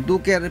and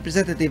Marinduque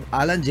Representative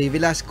Alan J.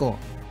 Velasco.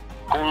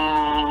 Kung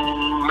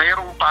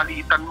mayroong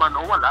palitan man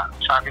o wala,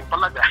 sa aking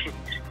palagay,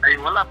 ay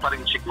wala pa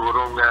rin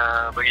sigurong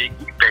magiging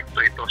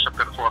epekto ito sa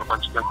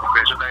performance ng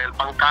Kongreso dahil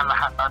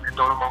pangkalahatan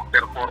ito ng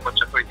performance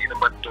ito, hindi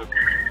naman ito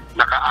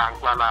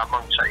nakaangkla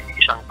lamang sa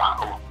isang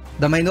tao.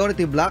 The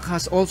minority bloc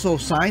has also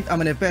signed a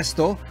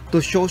manifesto to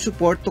show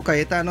support to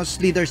Cayetano's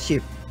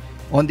leadership.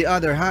 On the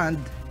other hand,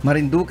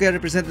 Marinduque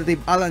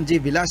Representative Alan J.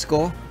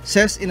 Velasco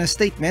says in a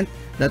statement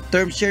that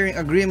term sharing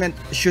agreement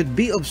should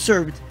be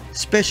observed,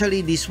 especially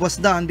this was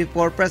done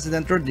before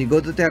President Rodrigo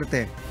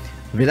Duterte.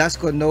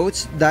 Velasco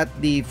notes that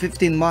the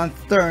 15-month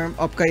term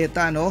of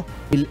Cayetano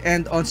will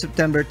end on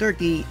September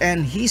 30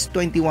 and his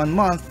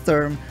 21-month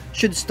term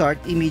should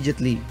start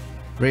immediately.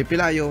 Ray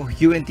Pilayo,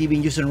 UNTV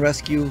News and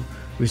Rescue.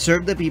 We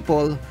serve the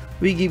people,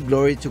 we give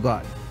glory to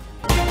God.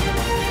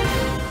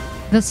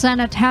 The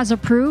Senate has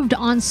approved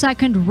on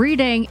second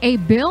reading a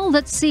bill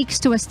that seeks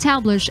to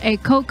establish a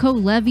cocoa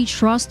levy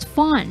trust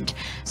fund.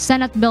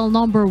 Senate Bill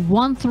number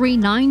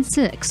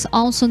 1396,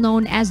 also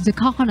known as the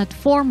Coconut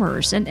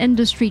Farmers and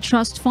Industry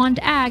Trust Fund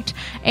Act,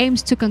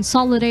 aims to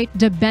consolidate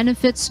the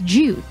benefits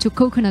due to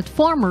coconut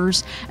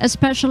farmers,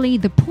 especially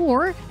the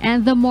poor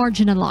and the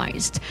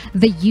marginalized.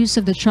 The use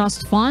of the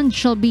trust fund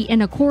shall be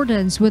in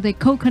accordance with the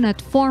Coconut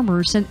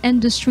Farmers and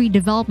Industry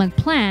Development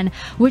Plan,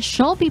 which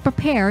shall be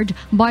prepared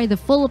by the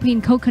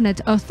Philippine Coconut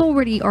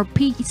Authority or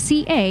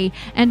PCA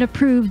and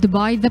approved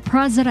by the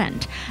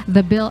President.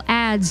 The bill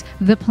adds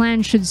the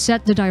plan should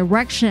set the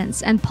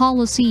directions and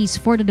policies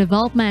for the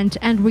development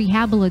and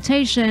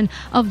rehabilitation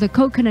of the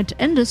coconut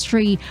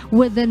industry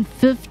within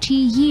 50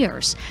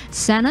 years.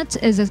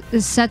 Senate is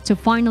set to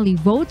finally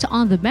vote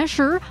on the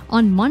measure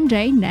on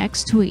Monday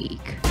next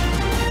week.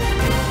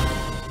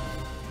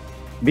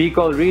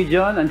 Bicol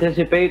region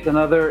anticipates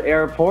another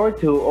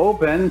airport to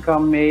open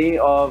come May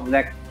of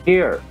next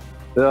year.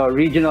 The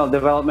Regional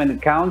Development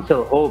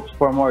Council hopes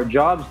for more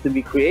jobs to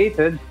be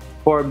created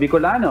for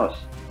Bicolanos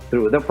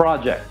through the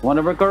project. One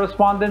of our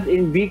correspondents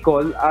in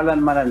Bicol, Alan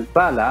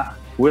Manansala,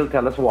 will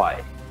tell us why.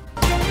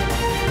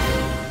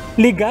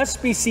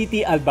 Legazpi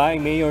City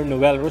Albay Mayor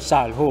Noel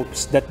Rosal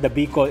hopes that the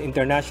Bicol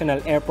International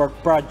Airport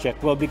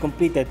project will be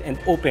completed and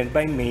opened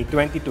by May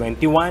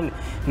 2021.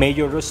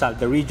 Mayor Rosal,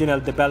 the Regional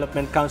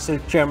Development Council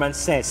chairman,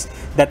 says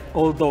that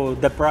although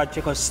the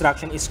project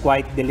construction is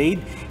quite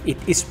delayed, it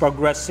is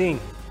progressing.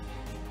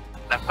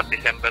 Dapat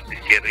December this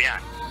year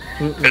yan.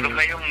 Pero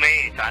ngayong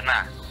May,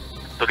 sana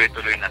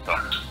tuloy-tuloy na to.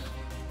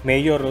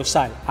 Mayor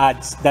Rosal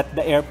adds that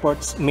the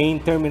airport's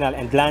main terminal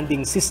and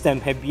landing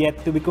system have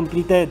yet to be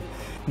completed.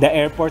 The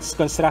airport's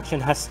construction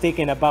has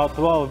taken about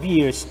 12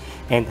 years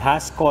and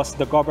has cost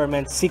the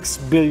government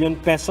 6 billion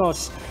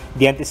pesos.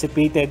 The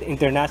anticipated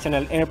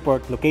international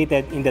airport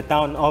located in the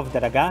town of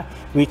Daraga,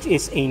 which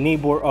is a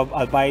neighbor of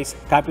Albay's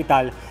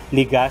capital,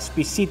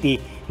 Legazpi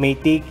City, may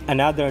take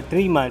another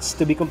 3 months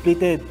to be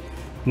completed.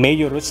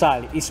 Mayor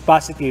Rosal is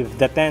positive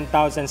the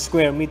 10,000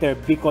 square meter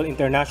Bicol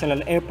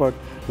International Airport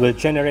will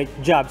generate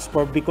jobs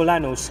for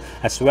Bicolanos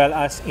as well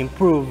as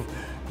improve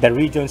the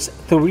region's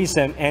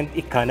tourism and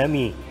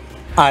economy.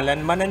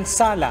 Alan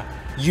Manansala,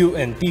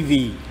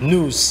 UNTV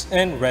News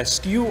and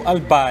Rescue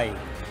Albay.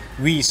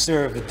 We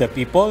serve the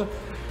people,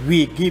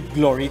 we give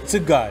glory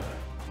to God.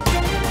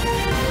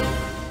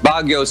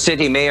 Baguio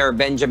City Mayor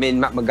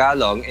Benjamin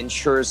Magalong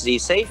ensures the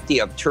safety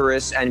of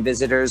tourists and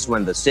visitors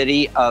when the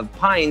City of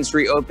Pines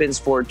reopens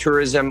for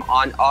tourism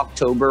on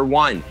October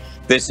 1.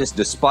 This is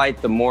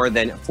despite the more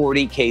than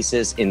 40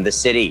 cases in the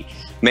city.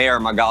 Mayor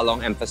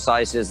Magalong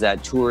emphasizes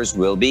that tours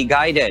will be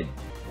guided.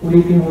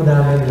 Ulitin mo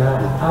namin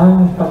na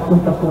ang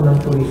pagpunta po ng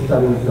turista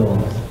rito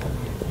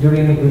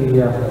during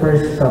the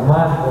first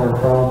month or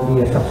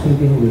probably a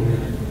succeeding week,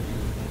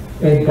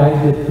 a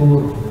guided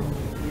tour.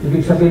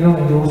 Ibig sabihin nung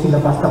hindi mo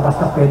sila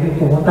basta-basta pwede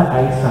pumunta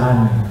kahit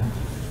saan.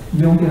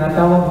 Yung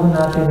tinatawag po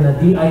natin na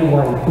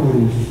DIY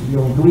tourist,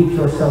 yung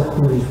do-it-yourself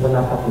tourist,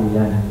 wala pa po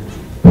yan.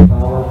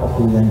 Bawal pa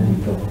po yan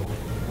dito.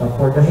 But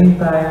for the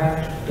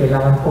meantime,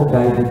 kailangan po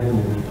guided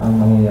tour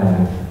ang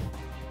mangyayari.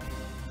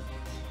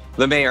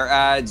 The mayor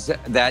adds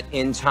that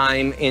in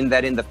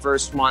the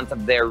first month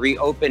of their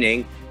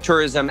reopening,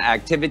 tourism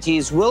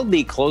activities will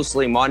be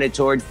closely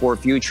monitored for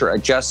future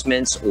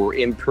adjustments or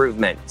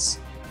improvements.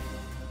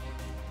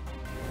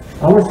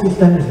 Our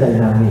system is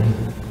dynamic.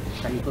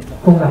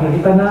 Kung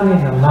nakikita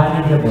namin na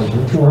manageable,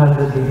 yung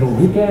 200 dito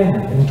weekend,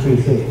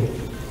 increase it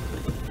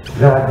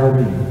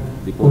gradually.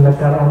 Kung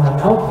nagkaroon ng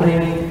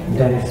outbreak,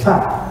 then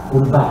stop,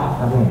 pull back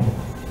kami.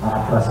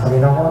 Atras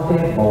kami ng konti,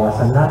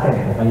 bawasan natin,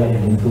 o kaya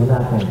hininto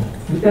natin.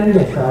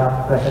 Depende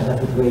sa present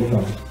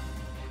situation.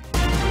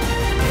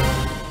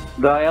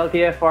 The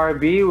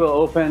LTFRB will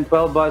open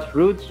 12 bus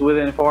routes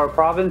within 4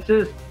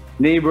 provinces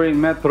neighboring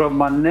Metro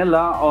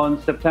Manila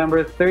on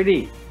September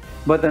 30.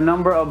 But the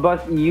number of bus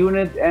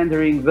units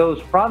entering those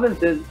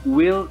provinces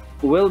will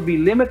be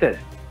limited.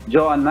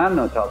 Joan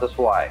Nano tells us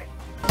why.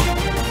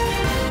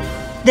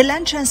 The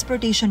Land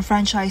Transportation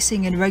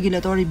Franchising and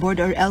Regulatory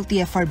Board, or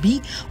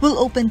LTFRB, will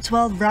open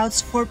 12 routes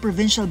for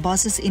provincial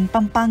buses in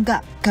Pampanga,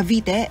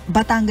 Cavite,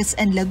 Batangas,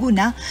 and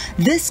Laguna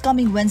this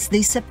coming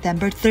Wednesday,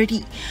 September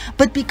 30.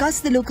 But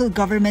because the local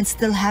governments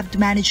still have to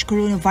manage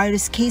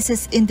coronavirus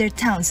cases in their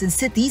towns and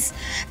cities,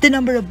 the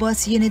number of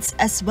bus units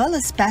as well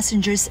as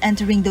passengers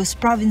entering those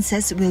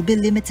provinces will be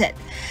limited.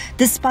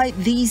 Despite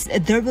these,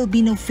 there will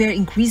be no fare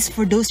increase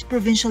for those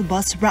provincial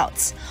bus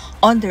routes.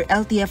 Under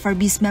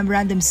LTFRB's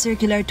Memorandum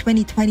Circular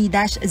 2020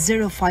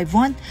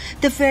 2020-051,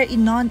 the fare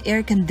in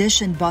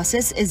non-air-conditioned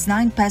buses is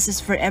 9 pesos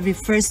for every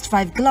first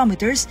 5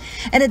 kilometers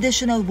and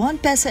additional 1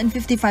 peso and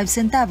 55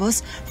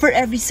 centavos for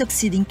every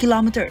succeeding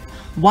kilometer.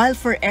 While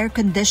for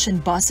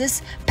air-conditioned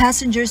buses,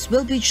 passengers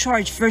will be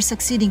charged for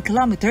succeeding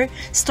kilometer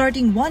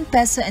starting 1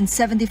 peso and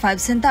 75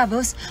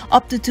 centavos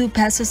up to 2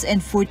 pesos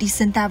and 40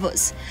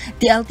 centavos.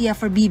 The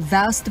LTFRB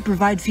vows to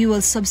provide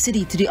fuel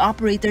subsidy to the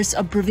operators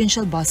of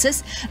provincial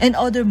buses and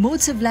other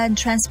modes of land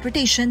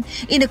transportation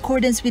in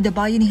accordance with the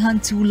Bayanihan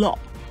 2 law.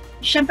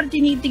 Siyempre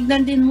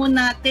tinitignan din ho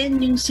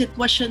natin yung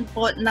sitwasyon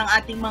po ng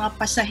ating mga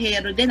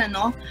pasahero din,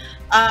 ano?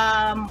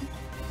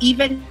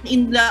 Even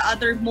in the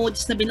other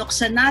modes na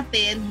binuksan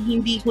natin,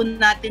 hindi ho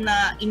natin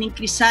na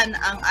inimkrisan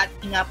ang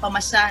ating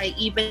pamasahe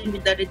even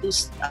with the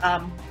reduced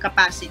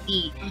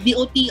capacity. The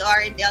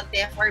OTR and the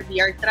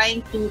LTFRB are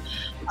trying to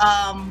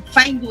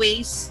find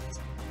ways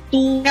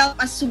to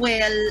help as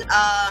well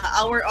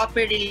our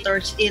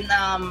operators in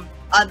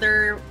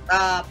other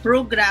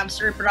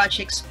programs or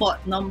projects po.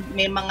 No?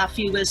 May mga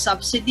fuel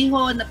subsidy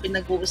ho na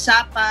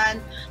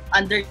pinag-uusapan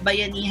under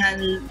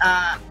Bayanihan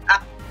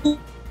Act 2.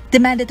 The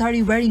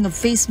mandatory wearing of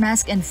face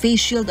mask and face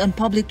shield on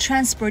public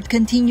transport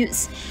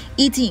continues.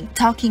 Eating,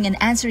 talking, and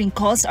answering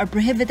calls are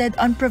prohibited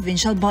on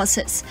provincial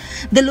buses.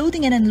 The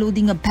loading and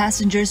unloading of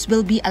passengers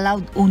will be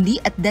allowed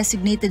only at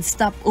designated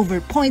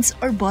stopover points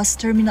or bus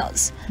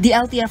terminals. The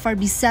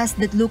LTFRB says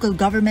that local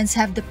governments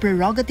have the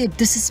prerogative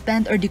to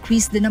suspend or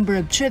decrease the number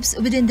of trips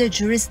within their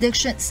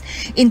jurisdictions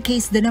in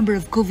case the number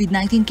of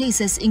COVID-19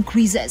 cases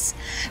increases.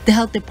 The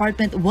Health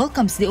Department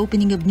welcomes the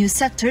opening of new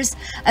sectors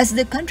as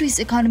the country's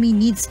economy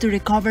needs to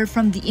recover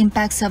from the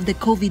impacts of the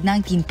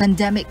COVID-19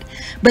 pandemic.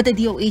 But the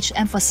DOH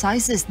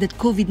emphasizes that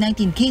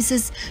COVID-19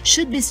 cases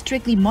should be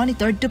strictly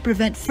monitored to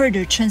prevent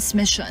further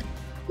transmission.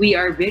 We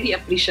are very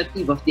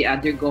appreciative of the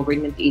other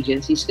government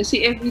agencies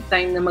kasi every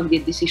time na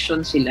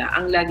magdedesisyon sila,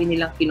 ang lagi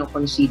nilang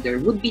kinoconsider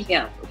would be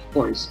health, of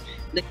course.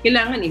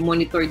 Kailangan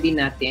i-monitor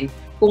din natin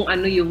kung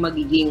ano yung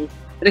magiging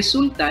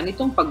resulta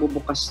nitong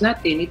pagbubukas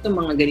natin itong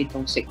mga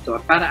ganitong sektor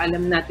para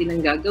alam natin ang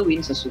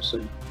gagawin sa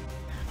susunod.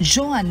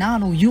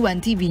 Joanano,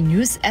 UNTV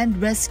News and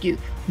Rescue.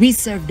 We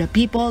serve the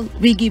people,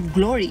 we give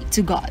glory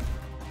to God.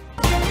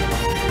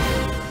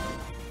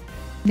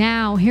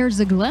 Now, here's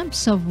a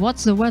glimpse of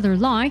what's the weather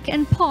like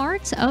in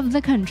parts of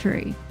the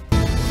country.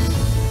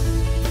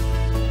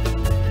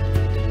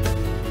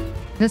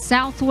 The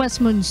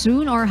southwest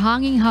monsoon or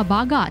hanging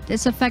habagat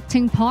is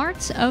affecting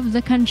parts of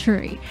the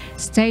country.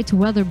 State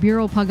Weather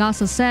Bureau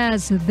Pagasa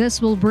says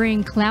this will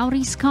bring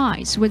cloudy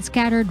skies with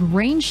scattered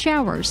rain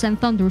showers and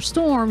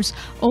thunderstorms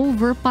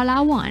over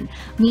Palawan.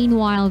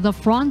 Meanwhile, the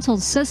frontal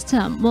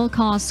system will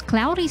cause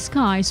cloudy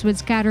skies with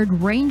scattered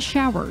rain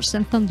showers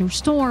and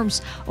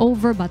thunderstorms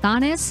over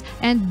Batanes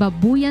and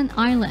Babuyan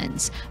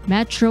Islands.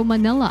 Metro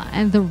Manila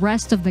and the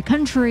rest of the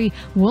country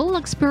will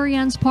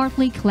experience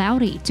partly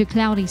cloudy to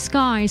cloudy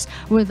skies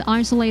with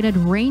isolated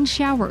rain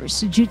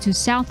showers due to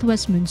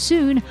southwest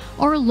monsoon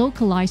or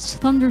localized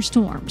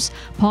thunderstorms.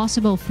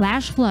 Possible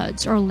flash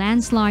floods or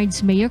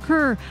landslides may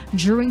occur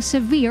during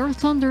severe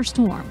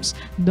thunderstorms.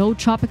 No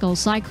tropical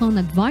cyclone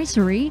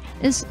advisory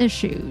is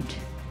issued.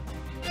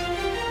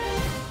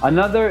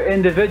 Another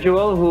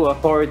individual who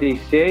authorities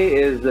say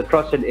is the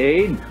trusted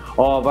aide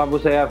of Abu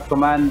Sayyaf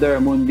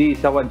Commander Mundi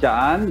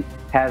Sawadjaan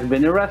has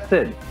been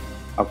arrested.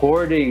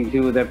 According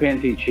to the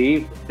PNP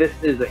chief, this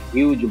is a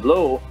huge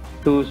blow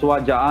to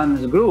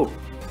Sawadjaan's group.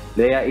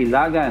 Leah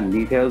Ilagan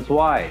details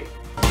why.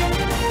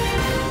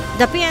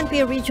 The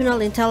PNP Regional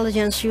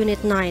Intelligence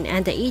Unit 9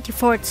 and the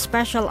 84th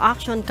Special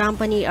Action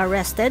Company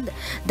arrested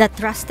the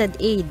trusted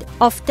aide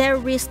of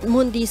terrorist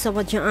Mundi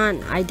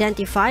Sawadjaan,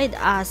 identified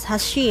as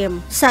Hashim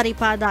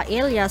Saripada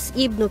alias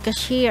Ibnu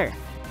Kashir.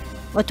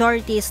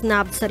 Authorities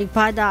nabbed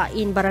Saripada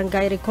in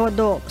Barangay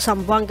Recodo,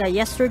 Zamboanga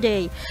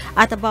yesterday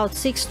at about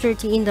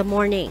 6:30 in the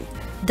morning.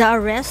 The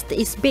arrest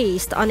is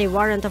based on a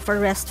warrant of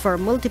arrest for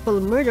multiple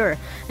murder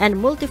and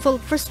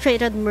multiple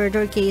frustrated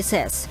murder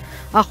cases.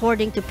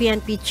 According to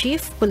PNP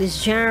Chief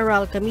Police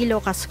General Camilo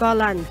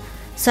Cascolan,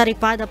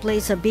 Saripada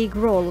plays a big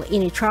role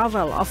in the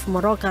travel of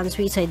Moroccan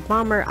suicide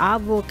bomber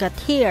Abu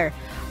Kathir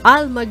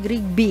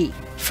al-Maghribi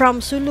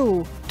from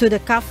Sulu to the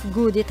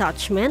Kafgu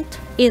detachment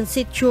in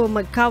situ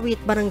Magkawit,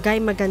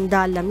 Barangay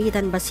Maganda,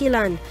 Lamitan,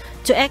 Basilan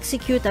to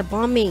execute a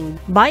bombing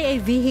by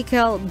a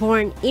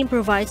vehicle-borne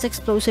improvised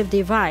explosive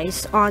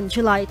device on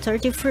July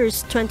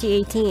 31,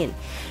 2018.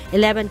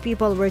 11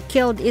 people were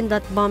killed in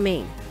that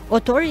bombing.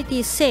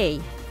 Authorities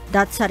say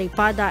that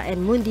Saripada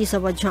and Mundi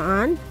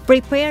Sawadjaan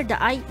prepared the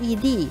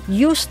IED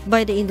used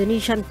by the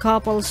Indonesian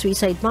couple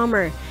suicide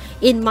bomber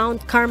in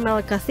Mount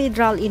Carmel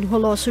Cathedral in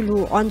Hulo,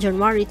 Sulu on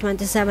January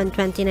 27,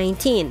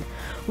 2019,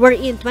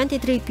 wherein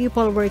 23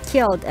 people were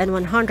killed and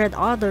 100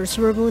 others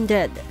were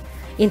wounded.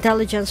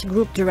 Intelligence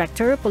Group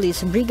Director,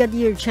 Police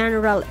Brigadier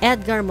General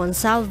Edgar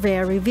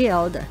Monsalve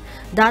revealed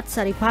that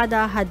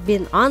Saripada had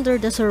been under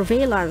the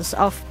surveillance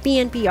of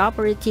PNP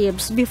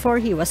operatives before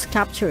he was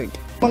captured.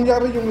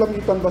 Mangyari yung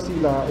Lamitan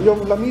Basila,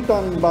 yung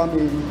Lamitan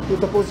bombing,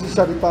 ito po si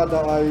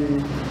Saripada ay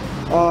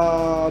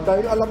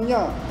dahil alam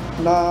niya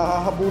na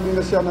hahabulin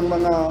na siya ng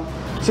mga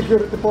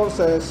security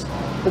forces,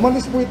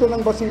 umalis po ito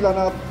ng Basilan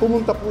at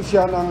pumunta po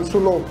siya ng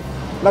Sulo.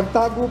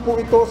 Nagtago po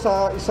ito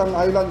sa isang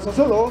island sa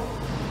Sulo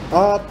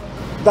at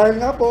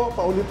dahil nga po,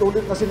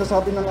 paulit-ulit na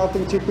sinasabi ng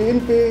ating Chief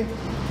PNP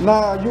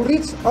na you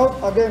reach out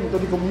again to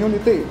the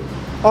community.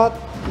 At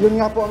yun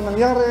nga po ang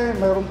nangyari,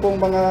 mayroon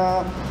pong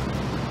mga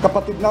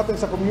kapatid natin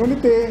sa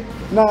community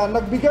na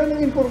nagbigay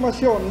ng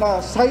impormasyon na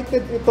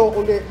cited ito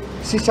uli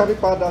si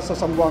Saripada sa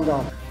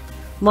Zamboanga.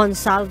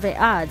 Monsalve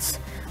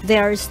adds, they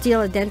are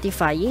still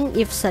identifying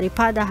if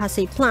Saripada has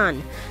a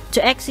plan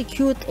to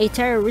execute a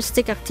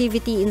terroristic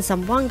activity in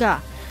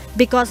Zamboanga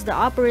because the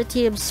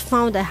operatives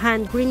found a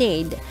hand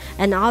grenade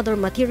and other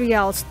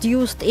materials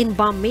used in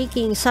bomb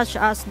making such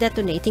as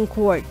detonating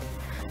cord.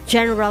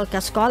 General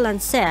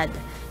Cascolan said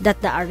that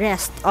the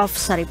arrest of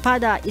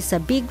Saripada is a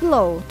big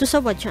blow to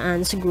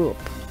Sawadyaan's group.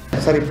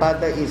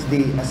 Saripada is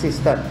the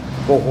assistant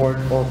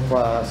cohort of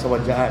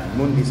Sawadyaan,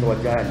 Mundi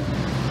Sawadyaan.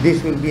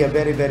 This will be a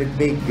very, very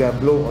big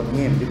blow on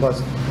him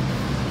because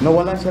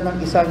nawalan siya ng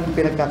isang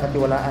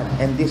pinagkakatiwalaan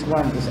and this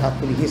one is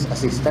actually his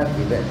assistant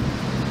even.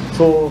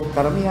 So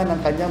karamihan ng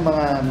kanyang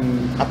mga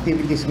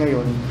activities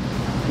ngayon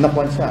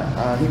nakuha siya,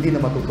 hindi na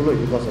matutuloy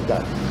because of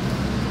that.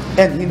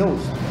 And he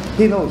knows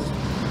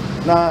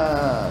na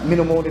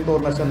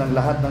minomonitor na siya ng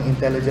lahat ng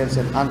intelligence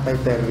and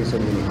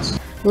anti-terrorism units.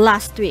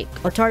 Last week,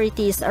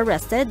 authorities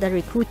arrested the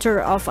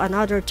recruiter of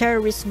another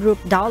terrorist group,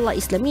 Daula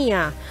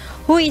Islamia,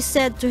 who is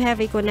said to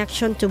have a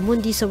connection to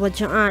Mundi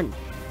Sawadyaan,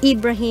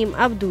 Ibrahim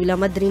Abdullah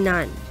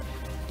Madrinan.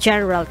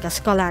 General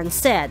Cascolan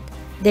said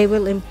they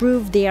will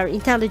improve their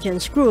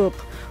intelligence group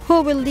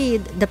who will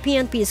lead the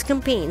PNP's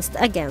campaigns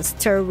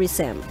against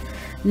terrorism.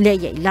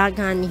 Leia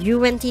Ilagan,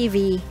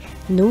 UNTV,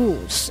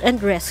 News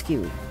and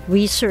Rescue.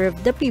 We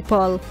serve the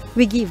people,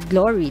 we give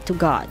glory to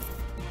God.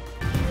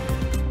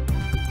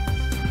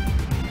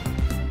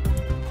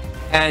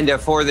 And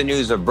for the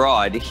news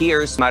abroad,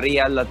 here's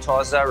Maria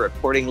Latosa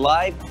reporting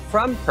live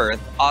from Perth,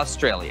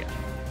 Australia.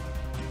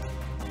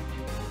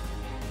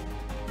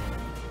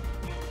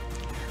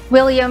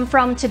 William,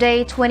 from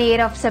today,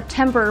 28th of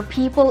September,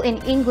 people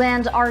in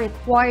England are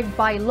required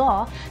by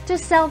law to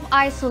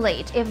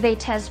self-isolate if they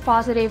test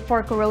positive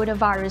for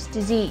coronavirus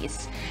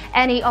disease.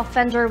 Any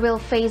offender will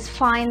face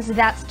fines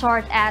that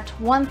start at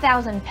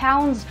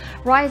 £1,000,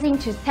 rising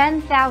to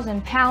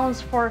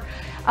 £10,000 for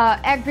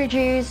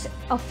egregious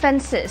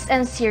offenses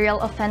and serial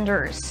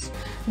offenders.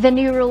 The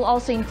new rule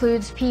also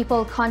includes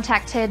people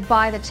contacted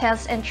by the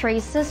test and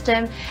trace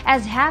system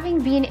as having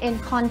been in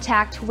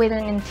contact with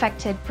an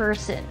infected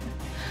person.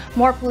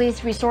 More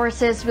police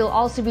resources will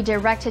also be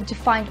directed to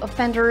find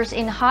offenders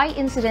in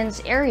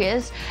high-incidence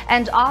areas,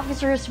 and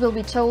officers will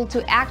be told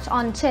to act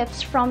on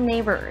tips from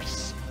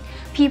neighbors.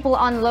 People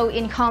on low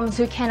incomes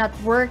who cannot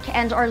work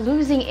and are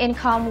losing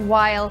income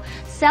while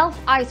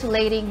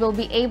self-isolating will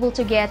be able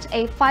to get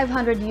a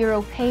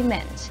 €500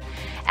 payment.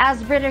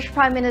 As British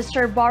Prime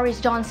Minister Boris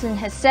Johnson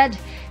has said,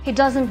 he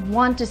doesn't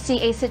want to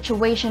see a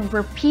situation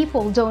where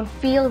people don't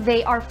feel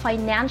they are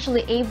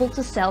financially able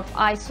to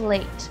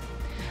self-isolate.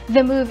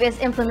 The move is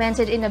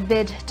implemented in a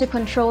bid to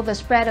control the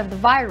spread of the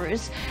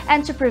virus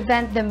and to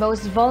prevent the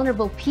most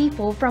vulnerable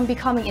people from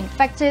becoming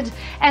infected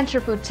and to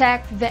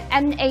protect the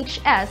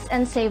NHS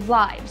and save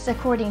lives,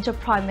 according to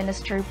Prime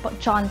Minister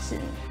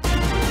Johnson.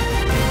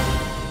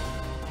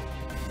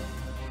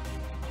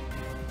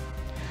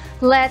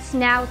 Let's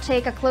now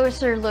take a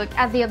closer look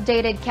at the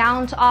updated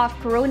count of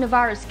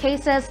coronavirus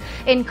cases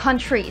in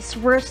countries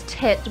worst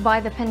hit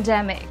by the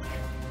pandemic.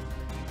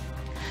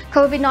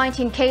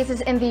 COVID-19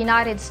 cases in the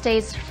United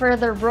States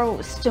further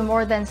rose to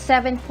more than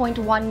 7.1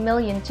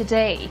 million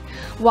today,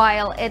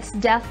 while its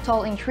death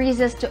toll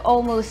increases to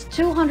almost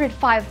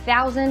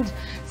 205,000,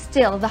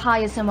 still the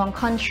highest among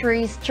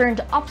countries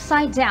turned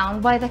upside down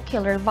by the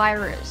killer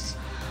virus.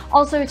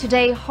 Also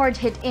today,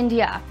 hard-hit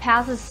India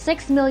passes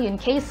 6 million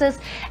cases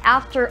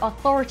after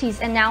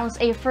authorities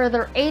announced a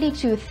further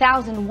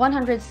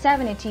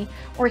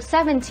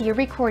 82,170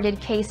 recorded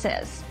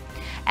cases.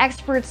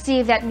 Experts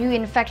see that new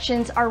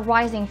infections are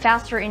rising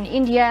faster in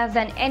India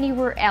than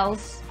anywhere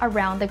else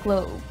around the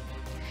globe.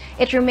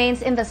 It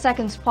remains in the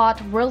second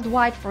spot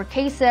worldwide for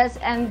cases,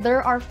 and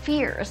there are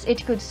fears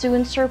it could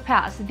soon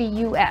surpass the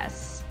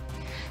US.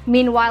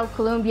 Meanwhile,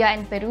 Colombia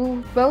and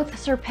Peru both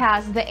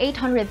surpassed the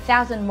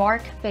 800,000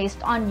 mark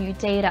based on new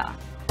data.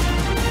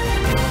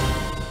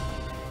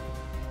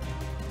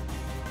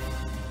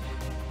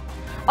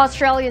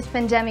 Australia's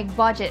pandemic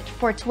budget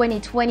for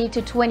 2020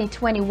 to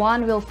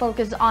 2021 will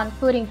focus on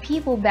putting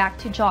people back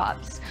to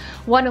jobs.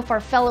 One of our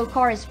fellow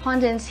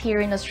correspondents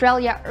here in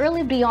Australia,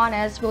 Early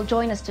Briones, will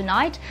join us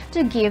tonight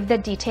to give the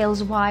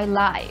details why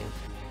live.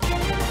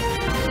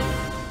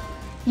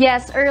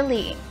 Yes,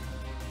 Early.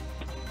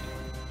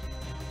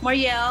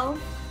 Marielle,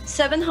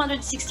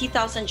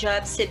 760,000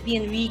 jobs have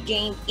been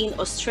regained in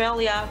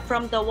Australia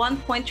from the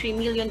 1.3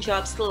 million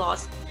jobs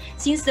lost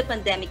since the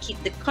pandemic hit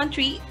the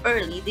country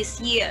early this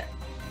year.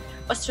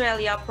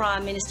 Australia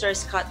Prime Minister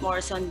Scott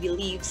Morrison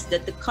believes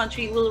that the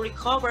country will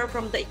recover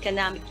from the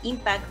economic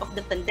impact of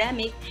the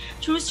pandemic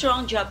through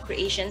strong job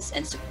creations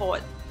and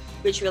support.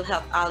 which will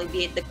help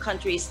alleviate the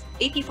country's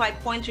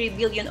 85.3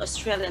 billion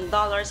Australian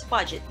dollars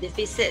budget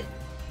deficit.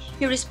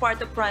 Here is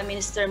part of Prime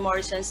Minister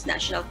Morrison's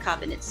National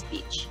Cabinet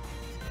speech.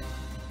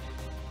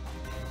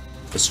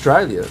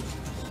 Australia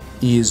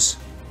is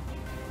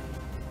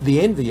the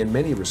envy in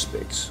many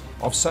respects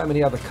of so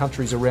many other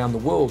countries around the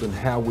world in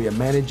how we are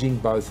managing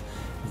both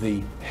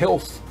the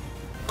health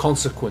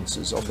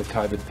consequences of the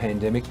COVID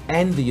pandemic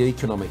and the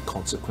economic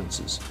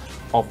consequences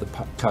of the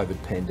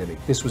COVID pandemic.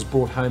 This was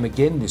brought home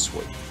again this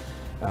week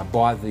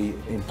by the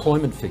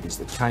employment figures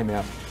that came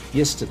out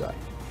yesterday.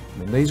 I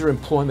mean, these are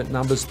employment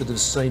numbers that have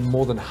seen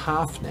more than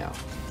half now.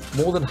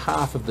 More than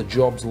half of the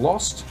jobs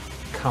lost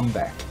come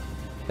back.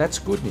 That's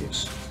good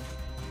news.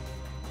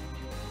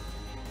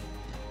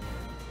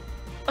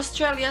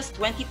 Australia's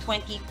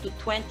 2020 to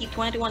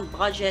 2021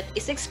 budget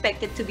is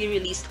expected to be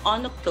released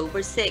on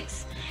October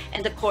 6,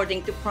 and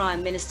according to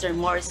Prime Minister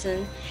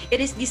Morrison,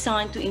 it is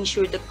designed to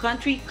ensure the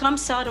country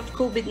comes out of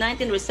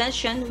COVID-19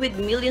 recession with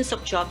millions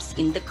of jobs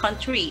in the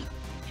country.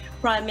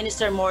 Prime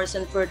Minister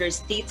Morrison further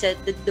stated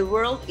that the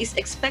world is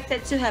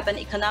expected to have an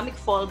economic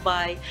fall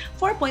by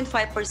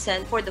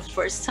 4.5% for the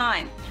first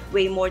time,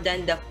 way more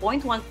than the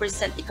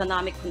 0.1%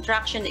 economic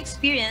contraction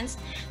experienced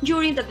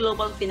during the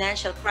global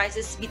financial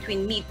crisis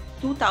between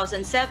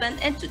mid-2007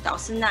 and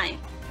 2009.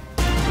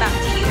 Back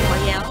to you,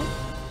 Marielle.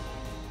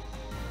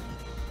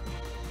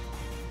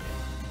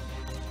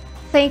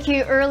 Thank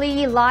you,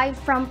 Early, live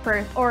from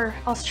Perth, or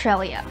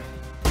Australia.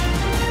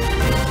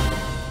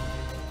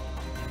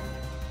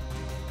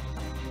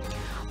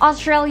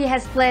 Australia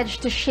has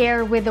pledged to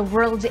share with the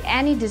world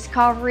any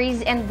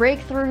discoveries and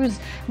breakthroughs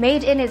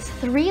made in its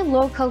 3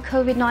 local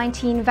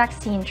COVID-19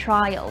 vaccine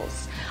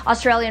trials.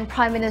 Australian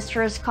Prime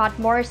Minister Scott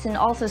Morrison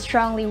also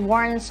strongly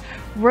warns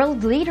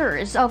world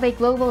leaders of a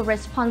global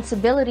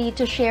responsibility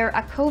to share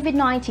a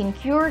COVID-19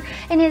 cure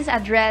in his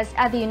address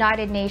at the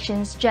United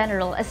Nations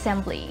General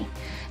Assembly.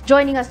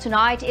 Joining us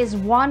tonight is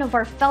one of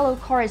our fellow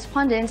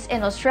correspondents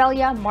in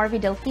Australia, Marvy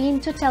Delphine,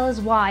 to tell us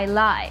why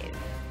live.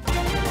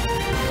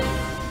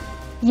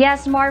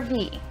 Yes,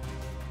 Marvy.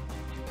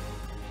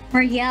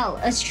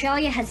 Marielle,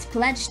 Australia has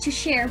pledged to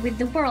share with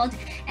the world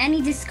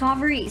any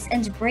discoveries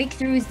and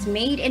breakthroughs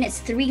made in its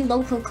 3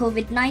 local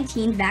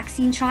COVID-19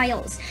 vaccine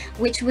trials,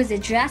 which was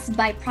addressed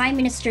by Prime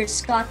Minister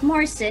Scott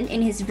Morrison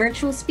in his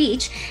virtual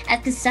speech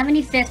at the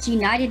 75th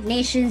United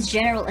Nations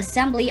General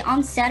Assembly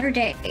on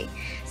Saturday.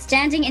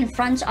 Standing in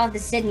front of the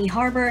Sydney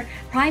Harbour,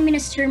 Prime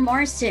Minister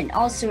Morrison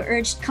also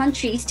urged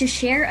countries to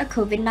share a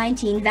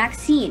COVID-19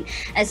 vaccine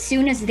as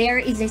soon as there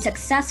is a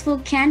successful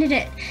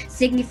candidate,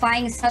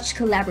 signifying such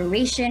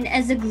collaboration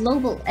as a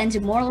global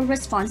and moral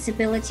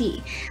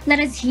responsibility. Let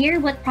us hear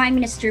what Prime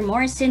Minister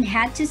Morrison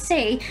had to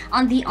say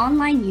on the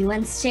online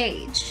UN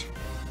stage.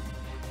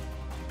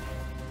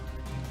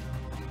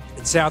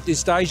 In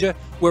Southeast Asia,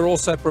 we're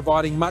also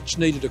providing much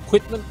needed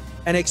equipment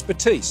and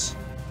expertise,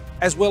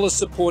 as well as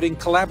supporting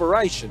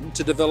collaboration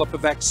to develop a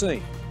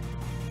vaccine.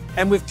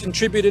 And we've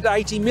contributed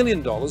 $80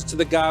 million to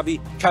the Gavi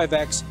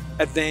COVAX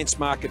Advanced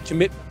Market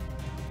Commitment.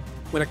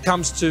 When it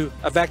comes to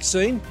a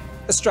vaccine,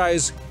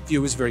 Australia's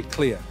view is very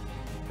clear.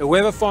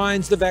 Whoever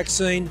finds the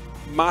vaccine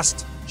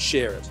must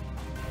share it.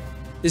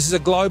 This is a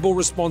global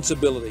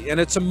responsibility,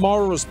 and it's a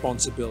moral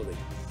responsibility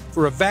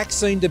for a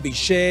vaccine to be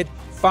shared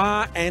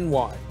far and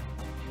wide.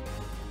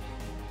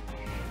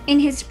 In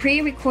his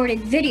pre-recorded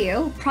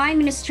video, Prime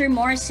Minister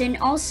Morrison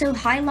also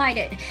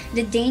highlighted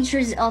the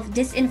dangers of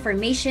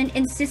disinformation,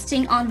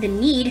 insisting on the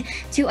need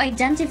to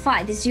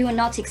identify the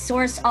zoonotic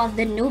source of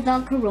the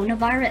novel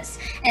coronavirus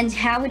and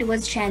how it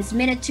was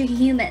transmitted to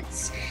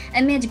humans.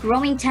 Amid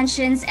growing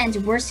tensions and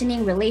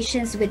worsening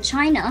relations with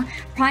China,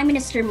 Prime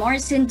Minister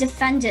Morrison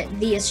defended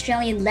the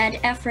Australian-led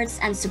efforts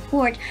and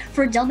support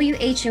for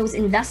WHO's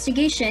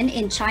investigation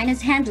in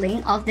China's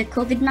handling of the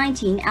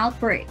COVID-19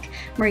 outbreak.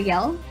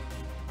 Marielle?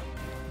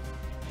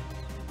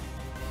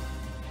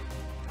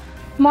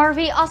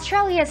 Marvy,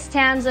 Australia's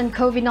stance on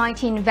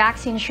COVID-19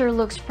 vaccine sure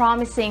looks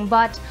promising,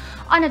 but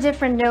on a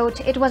different note,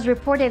 it was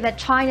reported that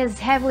China's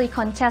heavily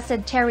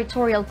contested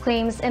territorial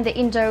claims in the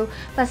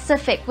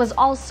Indo-Pacific was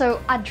also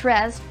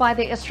addressed by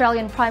the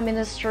Australian Prime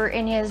Minister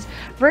in his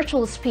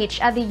virtual speech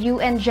at the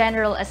UN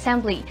General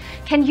Assembly.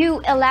 Can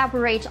you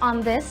elaborate on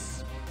this?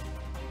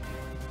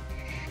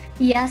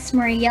 Yes,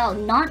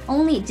 Marielle, not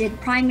only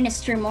did Prime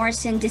Minister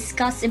Morrison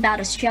discuss about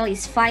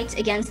Australia's fight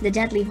against the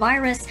deadly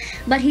virus,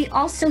 but he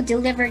also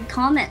delivered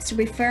comments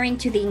referring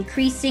to the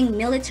increasing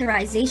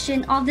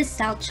militarization of the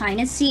South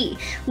China Sea,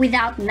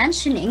 without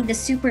mentioning the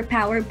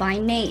superpower by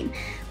name.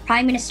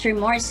 Prime Minister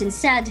Morrison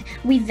said,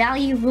 "We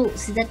value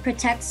rules that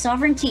protect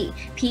sovereignty,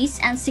 peace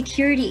and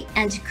security,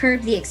 and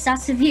curb the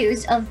excessive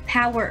use of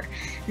power."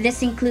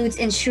 This includes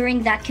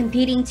ensuring that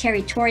competing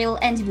territorial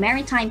and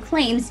maritime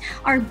claims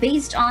are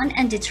based on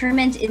and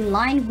determined in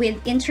line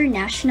with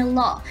international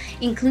law,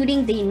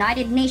 including the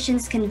United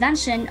Nations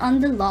Convention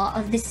on the Law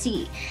of the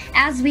Sea.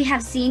 As we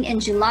have seen in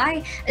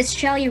July,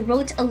 Australia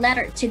wrote a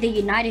letter to the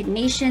United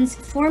Nations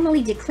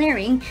formally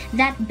declaring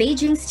that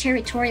Beijing's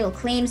territorial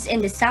claims in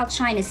the South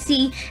China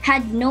Sea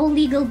had no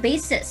legal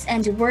basis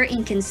and were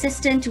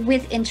inconsistent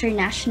with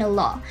international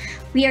law.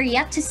 We are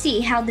yet to see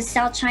how the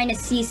South China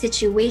Sea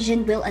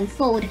situation will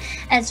unfold,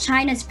 as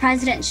China's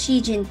President Xi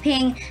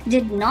Jinping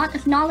did not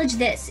acknowledge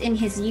this in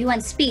his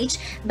UN speech,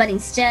 but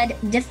instead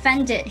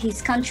defended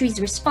his country's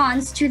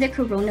response to the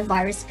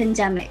coronavirus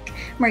pandemic.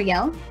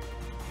 Marielle?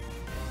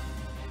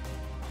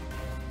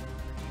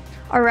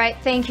 All right,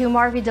 thank you,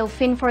 Marvi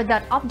Delphine, for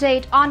that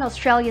update on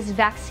Australia's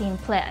vaccine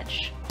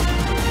pledge.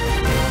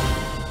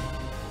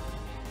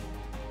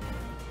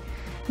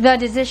 The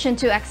decision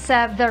to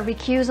accept the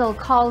recusal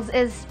calls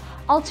is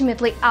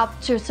ultimately up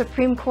to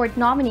Supreme Court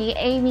nominee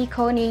Amy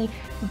Coney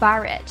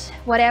Barrett,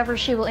 whatever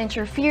she will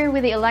interfere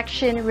with the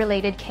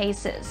election-related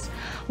cases.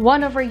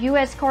 One of our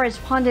U.S.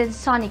 correspondents,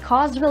 Sonny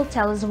Cos, will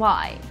tell us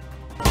why.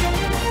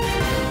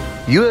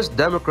 U.S.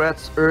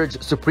 Democrats urge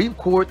Supreme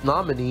Court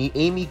nominee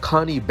Amy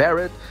Coney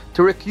Barrett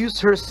to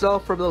recuse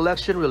herself from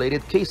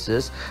election-related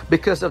cases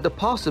because of the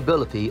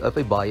possibility of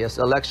a biased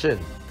election.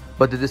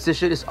 But the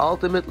decision is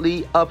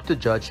ultimately up to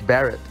Judge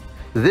Barrett.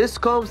 This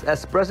comes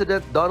as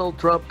President Donald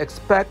Trump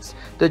expects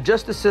the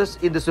justices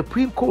in the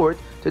Supreme Court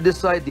to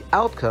decide the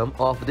outcome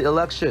of the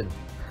election.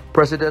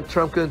 President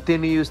Trump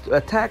continues to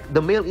attack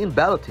the mail-in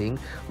balloting,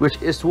 which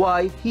is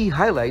why he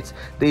highlights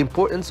the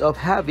importance of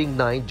having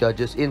 9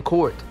 judges in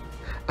court.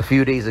 A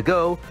few days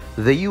ago,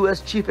 the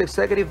U.S. Chief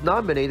Executive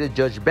nominated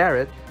Judge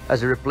Barrett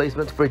as a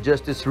replacement for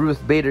Justice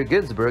Ruth Bader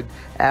Ginsburg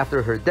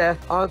after her death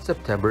on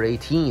September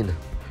 18.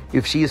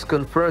 If she is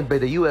confirmed by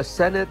the U.S.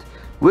 Senate,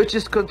 which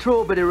is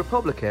controlled by the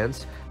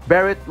Republicans,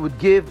 Barrett would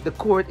give the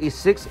court a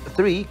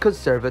 6-3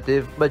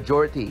 conservative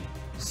majority.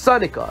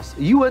 Sonny Cos,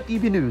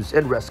 UNTV News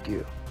and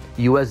Rescue,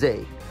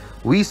 USA.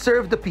 We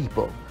serve the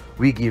people.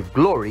 We give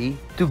glory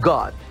to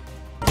God.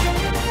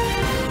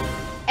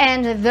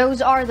 And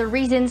those are the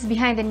reasons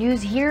behind the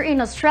news here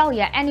in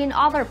Australia and in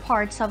other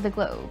parts of the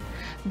globe.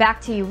 Back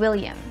to you,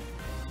 William.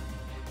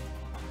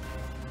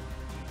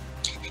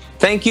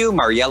 Thank you,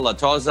 Mariela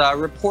Toza,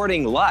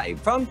 reporting live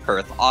from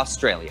Perth,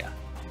 Australia.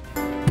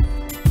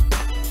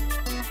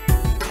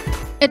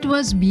 It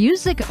was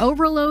music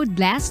overload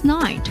last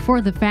night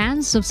for the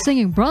fans of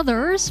singing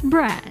brothers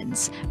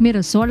Brads.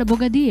 Mirasola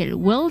Bogadil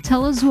will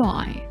tell us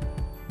why.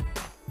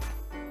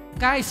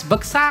 Guys,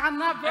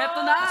 bagsakan na, bro!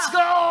 Eto na! Let's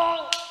go!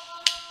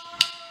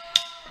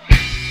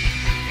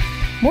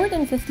 More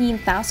than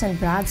 15,000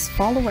 Brads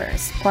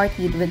followers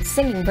partied with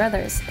singing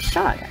brothers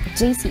Sean,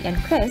 JC,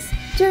 and Chris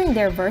during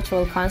their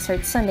virtual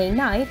concert Sunday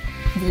night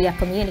via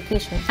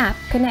communication app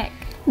Connect.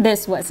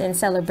 This was in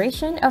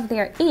celebration of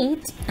their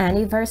 8th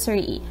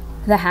anniversary.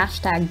 The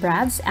hashtag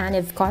Brads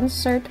Anniv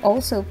concert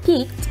also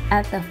peaked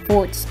at the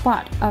 4th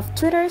spot of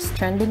Twitter's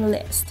trending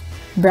list.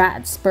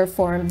 Brads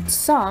performed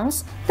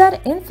songs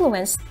that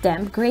influenced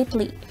them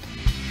greatly.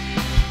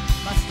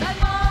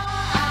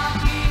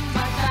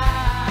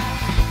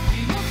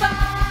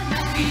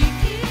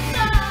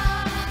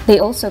 They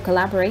also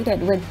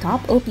collaborated with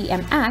top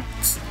OPM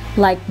acts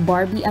like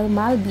Barbie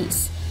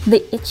Almalbis,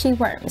 the Itchy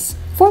Worms,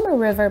 former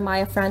River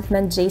Maya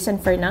frontman Jason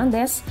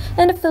Fernandez,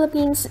 and the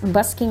Philippines'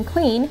 busking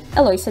queen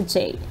Eloisa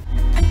J.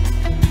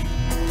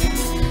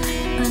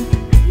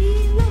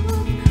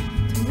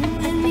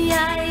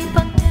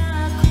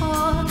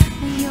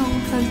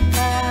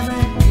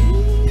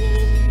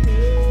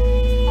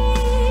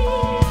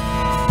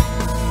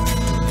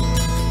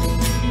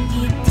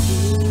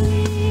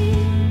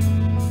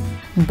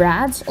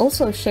 Brads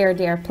also shared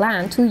their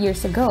plan 2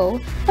 years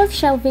ago of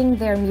shelving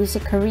their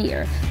music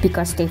career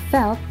because they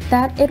felt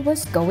that it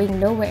was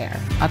going nowhere.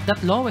 At that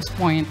lowest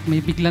point,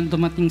 may biglang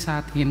dumating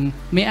sa atin.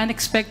 May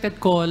unexpected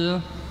call,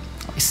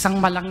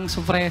 isang malaking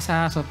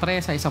sorpresa,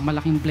 isang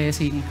malaking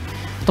blessing.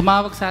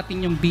 Tumawag sa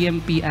atin yung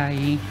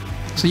BMPI.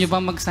 Gusto nyo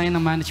bang mag-sign ng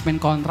management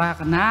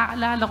contract?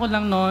 Naaalala ko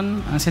lang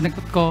noon, ang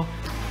sinagot ko,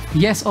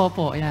 yes,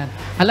 opo. Ayan.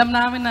 Alam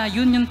namin na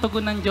yun yung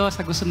tugon ng Diyos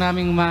sa gusto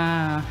naming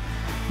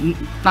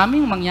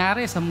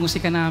mangyari sa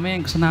musika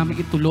namin, gusto namin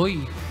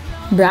ituloy.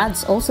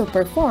 Brads also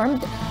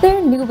performed their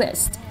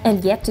newest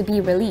and yet to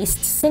be released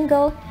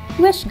single,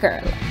 Wish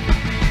Girl.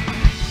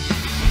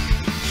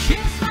 She's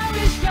my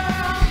wish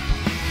girl.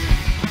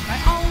 My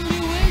only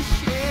wish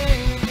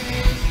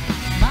is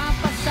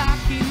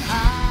mapasakin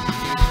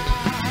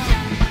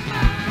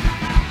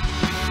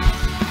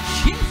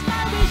She's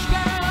my wish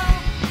girl.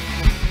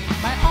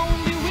 My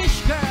only wish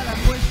girl.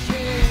 I'm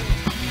wishing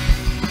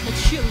that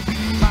she'll be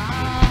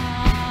mine.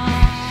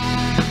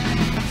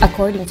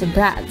 According to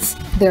Brads,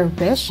 their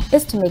wish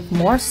is to make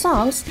more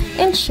songs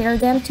and share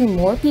them to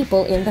more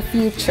people in the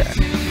future.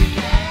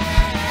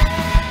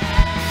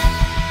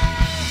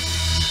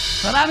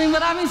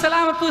 Maraming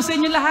salamat po sa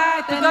inyo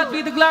lahat. To God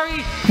be the glory.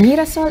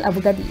 Mirasol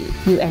Abugadi,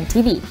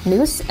 UNTV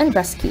News and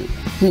Rescue.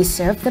 We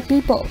serve the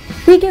people.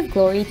 We give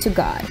glory to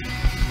God.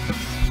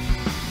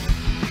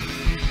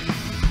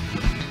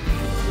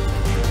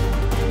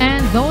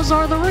 And those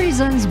are the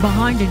reasons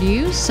behind the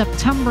news,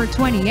 September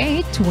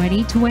 28,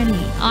 2020.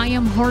 I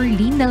am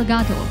Jorlene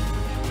Delgado.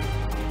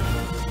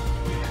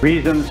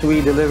 Reasons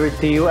we deliver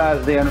to you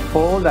as they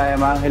unfold. I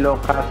am Angelo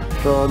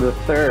Castro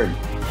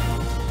III.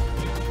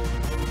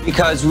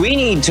 Because we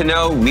need to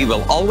know, we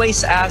will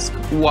always ask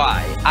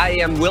why. I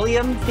am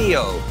William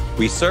Theo.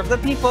 We serve the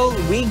people,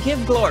 we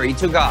give glory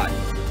to God.